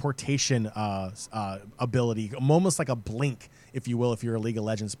teleportation ability, almost like a blink, if you will, if you're a League of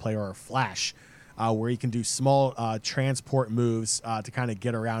Legends player, or a flash, where he can do small transport moves to kind of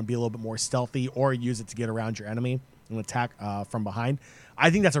get around, be a little bit more stealthy, or use it to get around your enemy and attack from behind.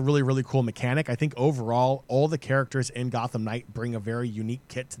 I think that's a really, really cool mechanic. I think overall, all the characters in Gotham Knight bring a very unique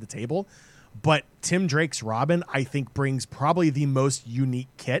kit to the table. But Tim Drake's Robin, I think, brings probably the most unique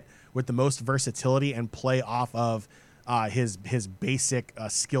kit with the most versatility and play off of his basic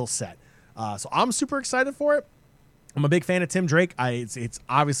skill set. So I'm super excited for it. I'm a big fan of Tim Drake. It's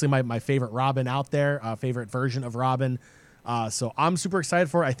obviously my favorite Robin out there, favorite version of Robin. So I'm super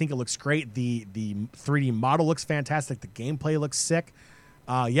excited for it. I think it looks great. The 3D model looks fantastic. The gameplay looks sick.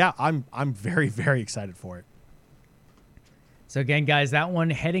 Yeah, I'm very, very excited for it. So again, guys, that one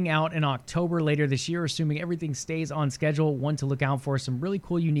heading out in October later this year, assuming everything stays on schedule. One to look out for, some really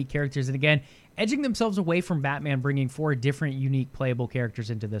cool, unique characters. And again, edging themselves away from Batman, bringing 4 different, unique, playable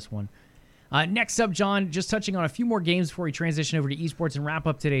characters into this one. Next up, John, just touching on a few more games before we transition over to esports and wrap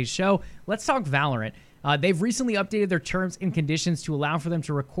up today's show. Let's talk Valorant. They've recently updated their terms and conditions to allow for them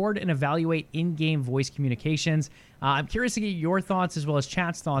to record and evaluate in-game voice communications. I'm curious to get your thoughts as well as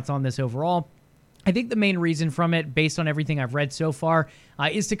chat's thoughts on this overall. I think the main reason from it, based on everything I've read so far,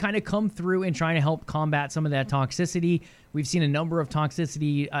 is to kind of come through and trying to help combat some of that toxicity. We've seen a number of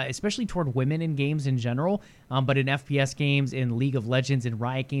toxicity, especially toward women in games in general, but in FPS games, in League of Legends, in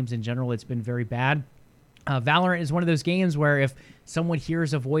Riot games in general, it's been very bad. Valorant is one of those games where if someone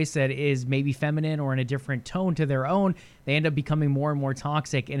hears a voice that is maybe feminine or in a different tone to their own, they end up becoming more and more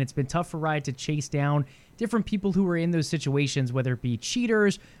toxic, and it's been tough for Riot to chase down different people who are in those situations, whether it be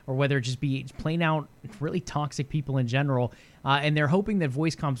cheaters or whether it just be plain out really toxic people in general. And they're hoping that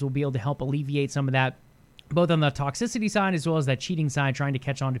voice comms will be able to help alleviate some of that, both on the toxicity side as well as that cheating side, trying to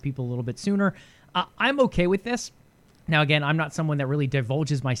catch on to people a little bit sooner. I'm okay with this. Now, again, I'm not someone that really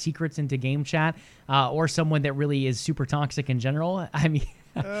divulges my secrets into game chat or someone that really is super toxic in general. I mean,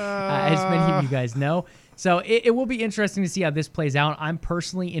 as many of you guys know. So it will be interesting to see how this plays out. I'm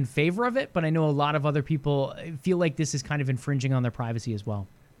personally in favor of it, but I know a lot of other people feel like this is kind of infringing on their privacy as well.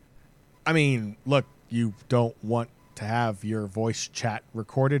 I mean, look, you don't want to have your voice chat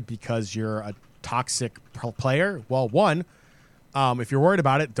recorded because you're a toxic player. Well, one, if you're worried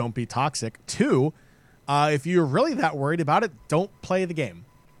about it, don't be toxic. Two, if you're really that worried about it, don't play the game.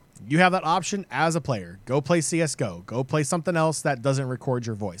 You have that option as a player. Go play CSGO. Go play something else that doesn't record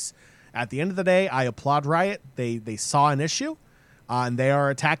your voice. At the end of the day, I applaud Riot. They saw an issue, and they are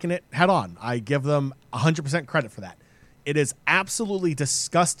attacking it head on. I give them 100% credit for that. It is absolutely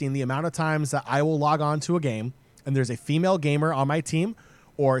disgusting the amount of times that I will log on to a game and there's a female gamer on my team,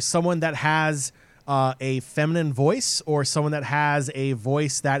 or someone that has a feminine voice, or someone that has a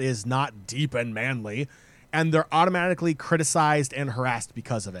voice that is not deep and manly, and they're automatically criticized and harassed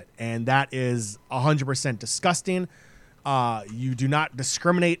because of it. And that is 100% disgusting. You do not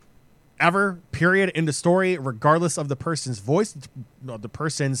discriminate ever, period, in the story, regardless of the person's voice, the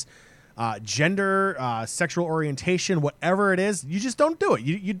person's gender, sexual orientation, whatever it is. You just don't do it.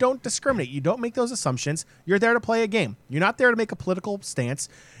 You don't discriminate. You don't make those assumptions. You're there to play a game. You're not there to make a political stance.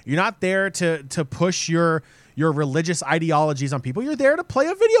 You're not there to push your religious ideologies on people. You're there to play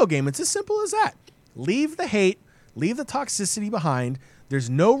a video game. It's as simple as that. Leave the hate, leave the toxicity behind. There's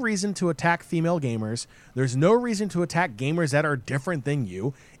no reason to attack female gamers. There's no reason to attack gamers that are different than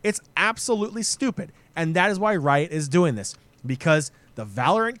you. It's absolutely stupid. And that is why Riot is doing this, because the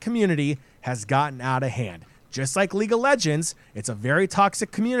Valorant community has gotten out of hand. Just like League of Legends, it's a very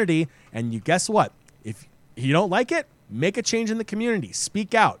toxic community. And you guess what? If you don't like it, make a change in the community.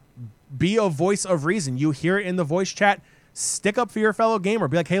 Speak out. Be a voice of reason. You hear it in the voice chat. Stick up for your fellow gamer.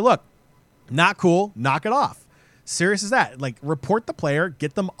 Be like, hey, look, not cool. Knock it off. Serious as that. Like, report the player.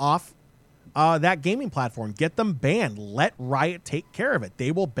 Get them off that gaming platform. Get them banned. Let Riot take care of it.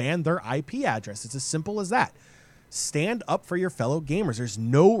 They will ban their IP address. It's as simple as that. Stand up for your fellow gamers. There's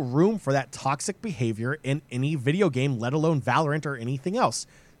no room for that toxic behavior in any video game, let alone Valorant or anything else.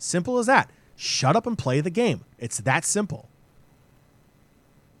 Simple as that. Shut up and play the game. It's that simple.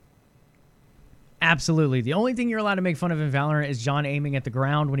 Absolutely. The only thing you're allowed to make fun of in Valorant is John aiming at the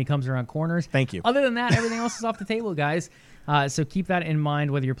ground when he comes around corners. Thank you. Other than that, everything else is off the table, guys. So keep that in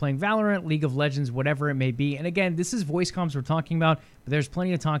mind, whether you're playing Valorant, League of Legends, whatever it may be. And again, this is voice comms we're talking about, but there's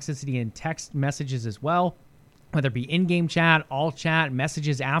plenty of toxicity in text messages as well, whether it be in-game chat, all chat,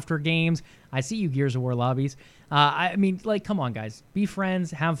 messages after games. I see you Gears of War lobbies. I mean, like, come on, guys. Be friends,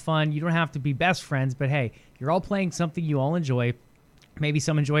 have fun. You don't have to be best friends, but hey, you're all playing something you all enjoy. Maybe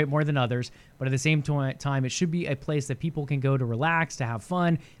some enjoy it more than others, but at the same time, it should be a place that people can go to relax, to have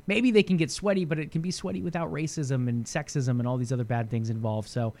fun. Maybe they can get sweaty, but it can be sweaty without racism and sexism and all these other bad things involved.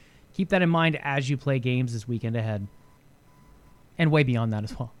 So keep that in mind as you play games this weekend ahead. And way beyond that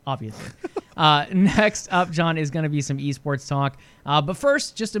as well, obviously. Next up, John, is going to be some esports talk. But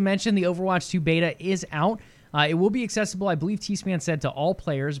first, just to mention, the Overwatch 2 beta is out. It will be accessible, I believe T-Span said, to all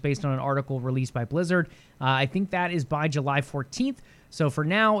players based on an article released by Blizzard. I think that is by July 14th. So for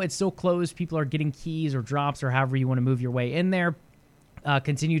now, it's still closed. People are getting keys or drops or however you want to move your way in there.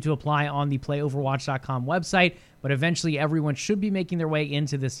 Continue to apply on the playoverwatch.com website, but eventually everyone should be making their way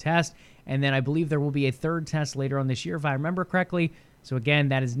into this test. And then I believe there will be a third test later on this year, if I remember correctly. So again,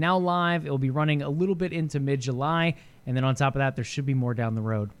 that is now live. It will be running a little bit into mid-July. And then on top of that, there should be more down the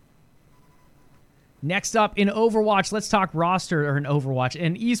road. Next up in Overwatch, let's talk roster, or in Overwatch.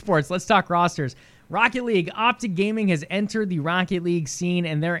 In esports, let's talk rosters. Rocket League, Optic Gaming has entered the Rocket League scene,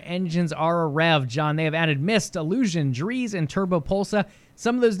 and their engines are a rev. John, they have added Mist, Illusion, Drees, and Turbo Pulsa.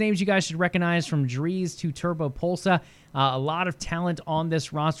 Some of those names you guys should recognize, from Drees to Turbo Pulsa. A lot of talent on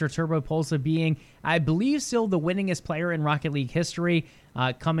this roster. Turbo Pulsa being, I believe, still the winningest player in Rocket League history,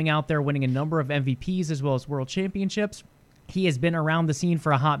 coming out there winning a number of MVPs as well as World Championships. He has been around the scene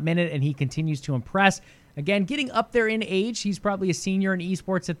for a hot minute, and he continues to impress. Again, getting up there in age, he's probably a senior in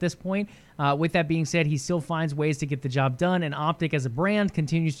esports at this point. With that being said, he still finds ways to get the job done, and Optic as a brand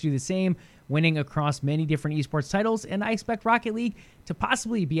continues to do the same, winning across many different esports titles, and I expect Rocket League to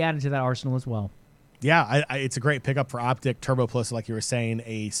possibly be added to that arsenal as well. Yeah, it's a great pickup for Optic. Turbo Plus, like you were saying,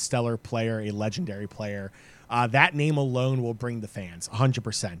 a stellar player, a legendary player. That name alone will bring the fans,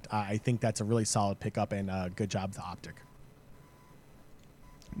 100%. I think that's a really solid pickup, and good job to Optic.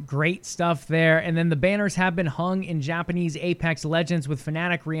 Great stuff there. And then the banners have been hung in Japanese Apex Legends, with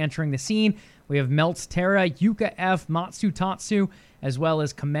Fnatic re-entering the scene. We have Melts Terra, Yuka F, Matsu Tatsu, as well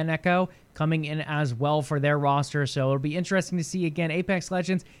as Kameneko coming in as well for their roster. So it'll be interesting to see, again, Apex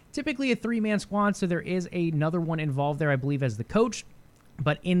Legends, typically a three-man squad, so there is another one involved there, I believe, as the coach.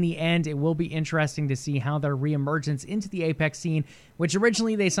 But in the end, it will be interesting to see how their reemergence into the Apex scene, which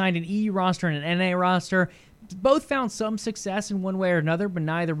originally they signed an EU roster and an NA roster, both found some success in one way or another, but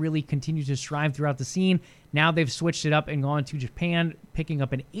neither really continued to strive throughout the scene. Now they've switched it up and gone to Japan, picking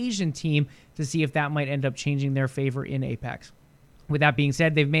up an Asian team to see if that might end up changing their favor in Apex. With that being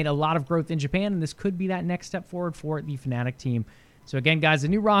said, they've made a lot of growth in Japan, and this could be that next step forward for the Fnatic team. So again, guys, a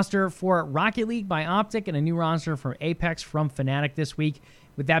new roster for Rocket League by Optic and a new roster for Apex from Fnatic this week.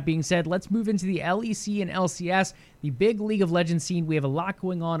 With that being said, let's move into the LEC and LCS, the big League of Legends scene. We have a lot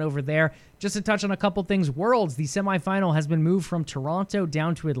going on over there. Just to touch on a couple things, Worlds, the semifinal has been moved from Toronto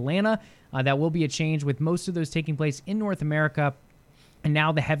down to Atlanta. That will be a change, with most of those taking place in North America, and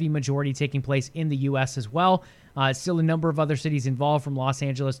now the heavy majority taking place in the U.S. as well. Still a number of other cities involved, from Los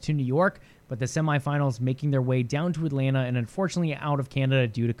Angeles to New York, but the semifinals making their way down to Atlanta and unfortunately out of Canada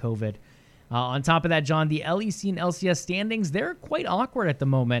due to COVID. On top of that, John, the LEC and LCS standings, they're quite awkward at the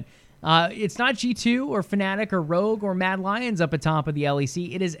moment. It's not G2 or Fnatic or Rogue or Mad Lions up atop of the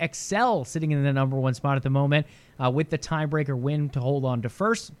LEC. It is Excel sitting in the number one spot at the moment, with the tiebreaker win to hold on to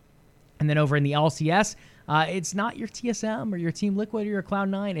first. And then over in the LCS, it's not your TSM or your Team Liquid or your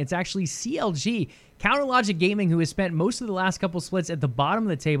Cloud9. It's actually CLG, Counter Logic Gaming, who has spent most of the last couple splits at the bottom of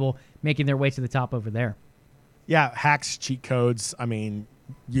the table, making their way to the top over there. Yeah, hacks, cheat codes. I mean,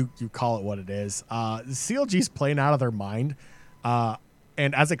 you call it what it is. CLG's playing out of their mind.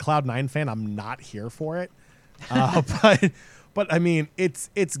 And as a Cloud9 fan, I'm not here for it. But I mean, it's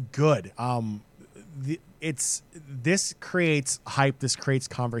good. This creates hype. This creates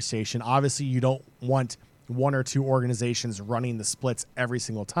conversation. Obviously, you don't want one or two organizations running the splits every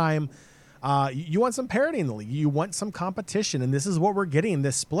single time. You want some parity in the league. You want some competition, and this is what we're getting in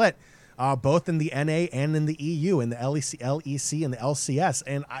this split, both in the NA and in the EU, in the LEC and the LCS.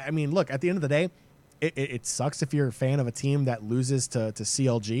 And I mean, look, at the end of the day, it sucks if you're a fan of a team that loses to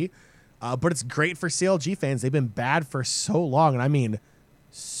CLG, but it's great for CLG fans. They've been bad for so long, and I mean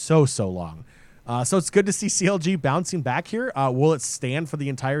so long. So it's good to see CLG bouncing back here. Will it stand for the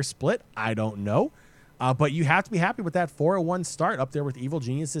entire split? I don't know. But you have to be happy with that 4-1 start up there with Evil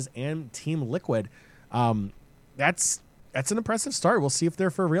Geniuses and Team Liquid. That's an impressive start. We'll see if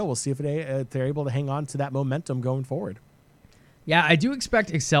they're for real. We'll see if they're able to hang on to that momentum going forward. Yeah, I do expect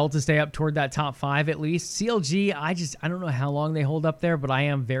Excel to stay up toward that top 5 at least. CLG, I don't know how long they hold up there, but I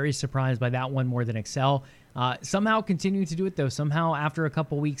am very surprised by that one more than Excel. Somehow continuing to do it, though. Somehow, after a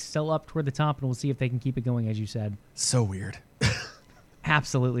couple weeks, still up toward the top, and we'll see if they can keep it going, as you said. So weird.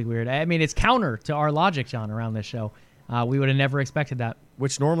 Absolutely weird. I mean, it's counter to our logic, John, around this show. We would have never expected that.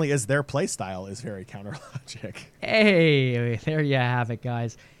 Which normally is their play style, is very counter logic. Hey, there you have it,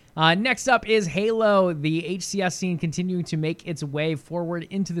 guys. Next up is Halo, the HCS scene continuing to make its way forward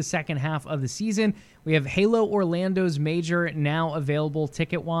into the second half of the season. We have Halo Orlando's Major now available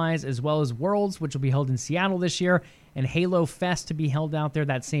ticket-wise, as well as Worlds, which will be held in Seattle this year, and Halo Fest to be held out there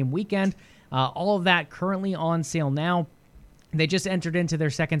that same weekend. All of that currently on sale now. They just entered into their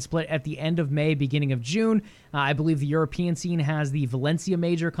second split at the end of May, beginning of June. I believe the European scene has the Valencia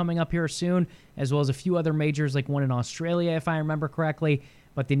Major coming up here soon, as well as a few other majors, like one in Australia, if I remember correctly.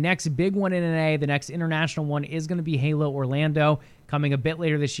 But the next big one in NA, the next international one, is going to be Halo Orlando, coming a bit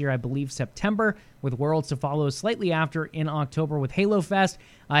later this year, I believe September, with Worlds to follow slightly after in October with Halo Fest.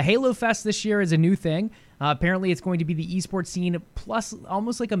 Halo Fest this year is a new thing. Apparently, it's going to be the esports scene, plus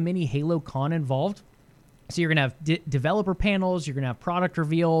almost like a mini Halo Con involved. So you're going to have developer panels, you're going to have product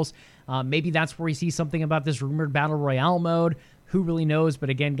reveals. Maybe that's where we see something about this rumored Battle Royale mode. Who really knows? But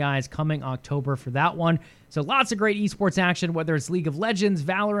again, guys, coming October for that one. So lots of great esports action, whether it's League of Legends,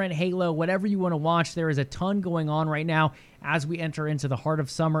 Valorant, Halo, whatever you want to watch. There is a ton going on right now as we enter into the heart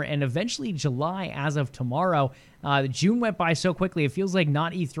of summer and eventually July as of tomorrow. June went by so quickly. It feels like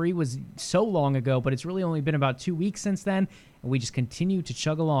not E3 was so long ago, but it's really only been about 2 weeks since then. And we just continue to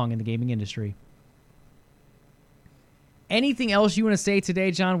chug along in the gaming industry. Anything else you want to say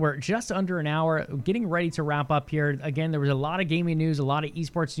today, John? We're just under an hour, getting ready to wrap up here. Again, there was a lot of gaming news, a lot of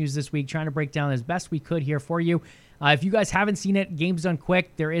esports news this week, trying to break down as best we could here for you. If you guys haven't seen it, Game's Done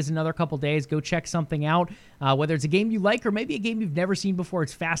Quick. There is another couple days. Go check something out. Whether it's a game you like or maybe a game you've never seen before,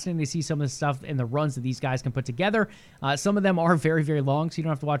 it's fascinating to see some of the stuff and the runs that these guys can put together. Some of them are very, very long, so you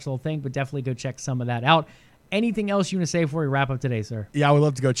don't have to watch the whole thing, but definitely go check some of that out. Anything else you want to say before we wrap up today, sir? Yeah, I would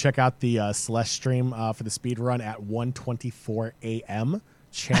love to go check out the Celeste stream for the speed run at 1:24 a.m.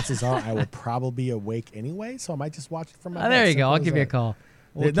 Chances are I will probably be awake anyway, so I might just watch it from my bed. There you go. I'll give you a call.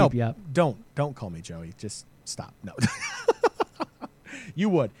 We'll keep you up. Don't call me Joey. Just stop. No. You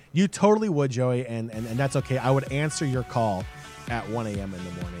would. You totally would, Joey, and that's okay. I would answer your call at 1 a.m. in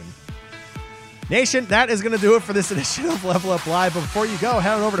the morning. Nation, that is going to do it for this edition of Level Up Live. But before you go,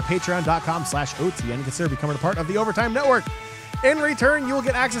 head on over to patreon.com/OTN and consider becoming a part of the Overtime Network. In return, you will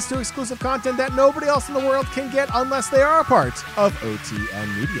get access to exclusive content that nobody else in the world can get unless they are a part of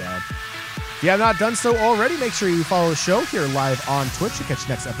OTN Media. If you have not done so already, make sure you follow the show here live on Twitch to catch the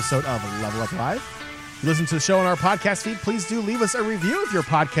next episode of Level Up Live. If you listen to the show on our podcast feed, please do leave us a review if your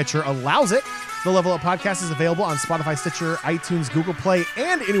podcatcher allows it. The Level Up Podcast is available on Spotify, Stitcher, iTunes, Google Play,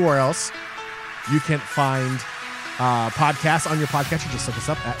 and anywhere else you can find podcast on your podcast. You just look us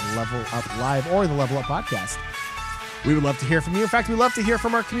up at Level Up Live or the Level Up Podcast. We would love to hear from you. In fact, we love to hear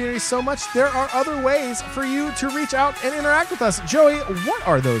from our community so much. There are other ways for you to reach out and interact with us. Joey, what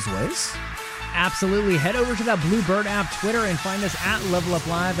are those ways? Absolutely. Head over to that Bluebird app, Twitter, and find us at Level Up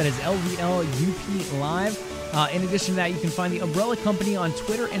Live. That is LVLUP Live. In addition to that, you can find the Umbrella Company on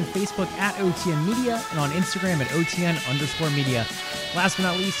Twitter and Facebook at OTN Media and on Instagram at OTN_media. Last but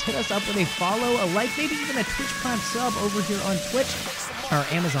not least, hit us up with a follow, a like, maybe even a Twitch Prime sub over here on Twitch, or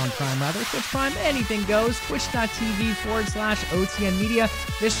Amazon Prime rather. Twitch Prime, anything goes. Twitch.tv/OTN Media.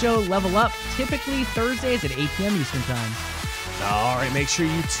 This show, Level Up, typically Thursdays at 8 p.m. Eastern Time. All right, make sure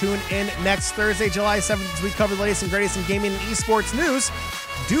you tune in next Thursday, July 7th, as we cover the latest and greatest in gaming and esports news.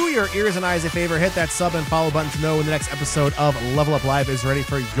 Do your ears and eyes a favor, hit that sub and follow button to know when the next episode of Level Up Live is ready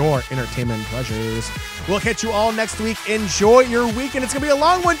for your entertainment pleasures. We'll catch you all next week. Enjoy your weekend. It's going to be a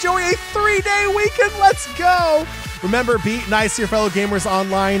long one, Joey, a 3-day weekend. Let's go. Remember, be nice to your fellow gamers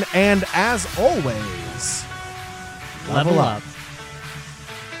online, and as always, Level up.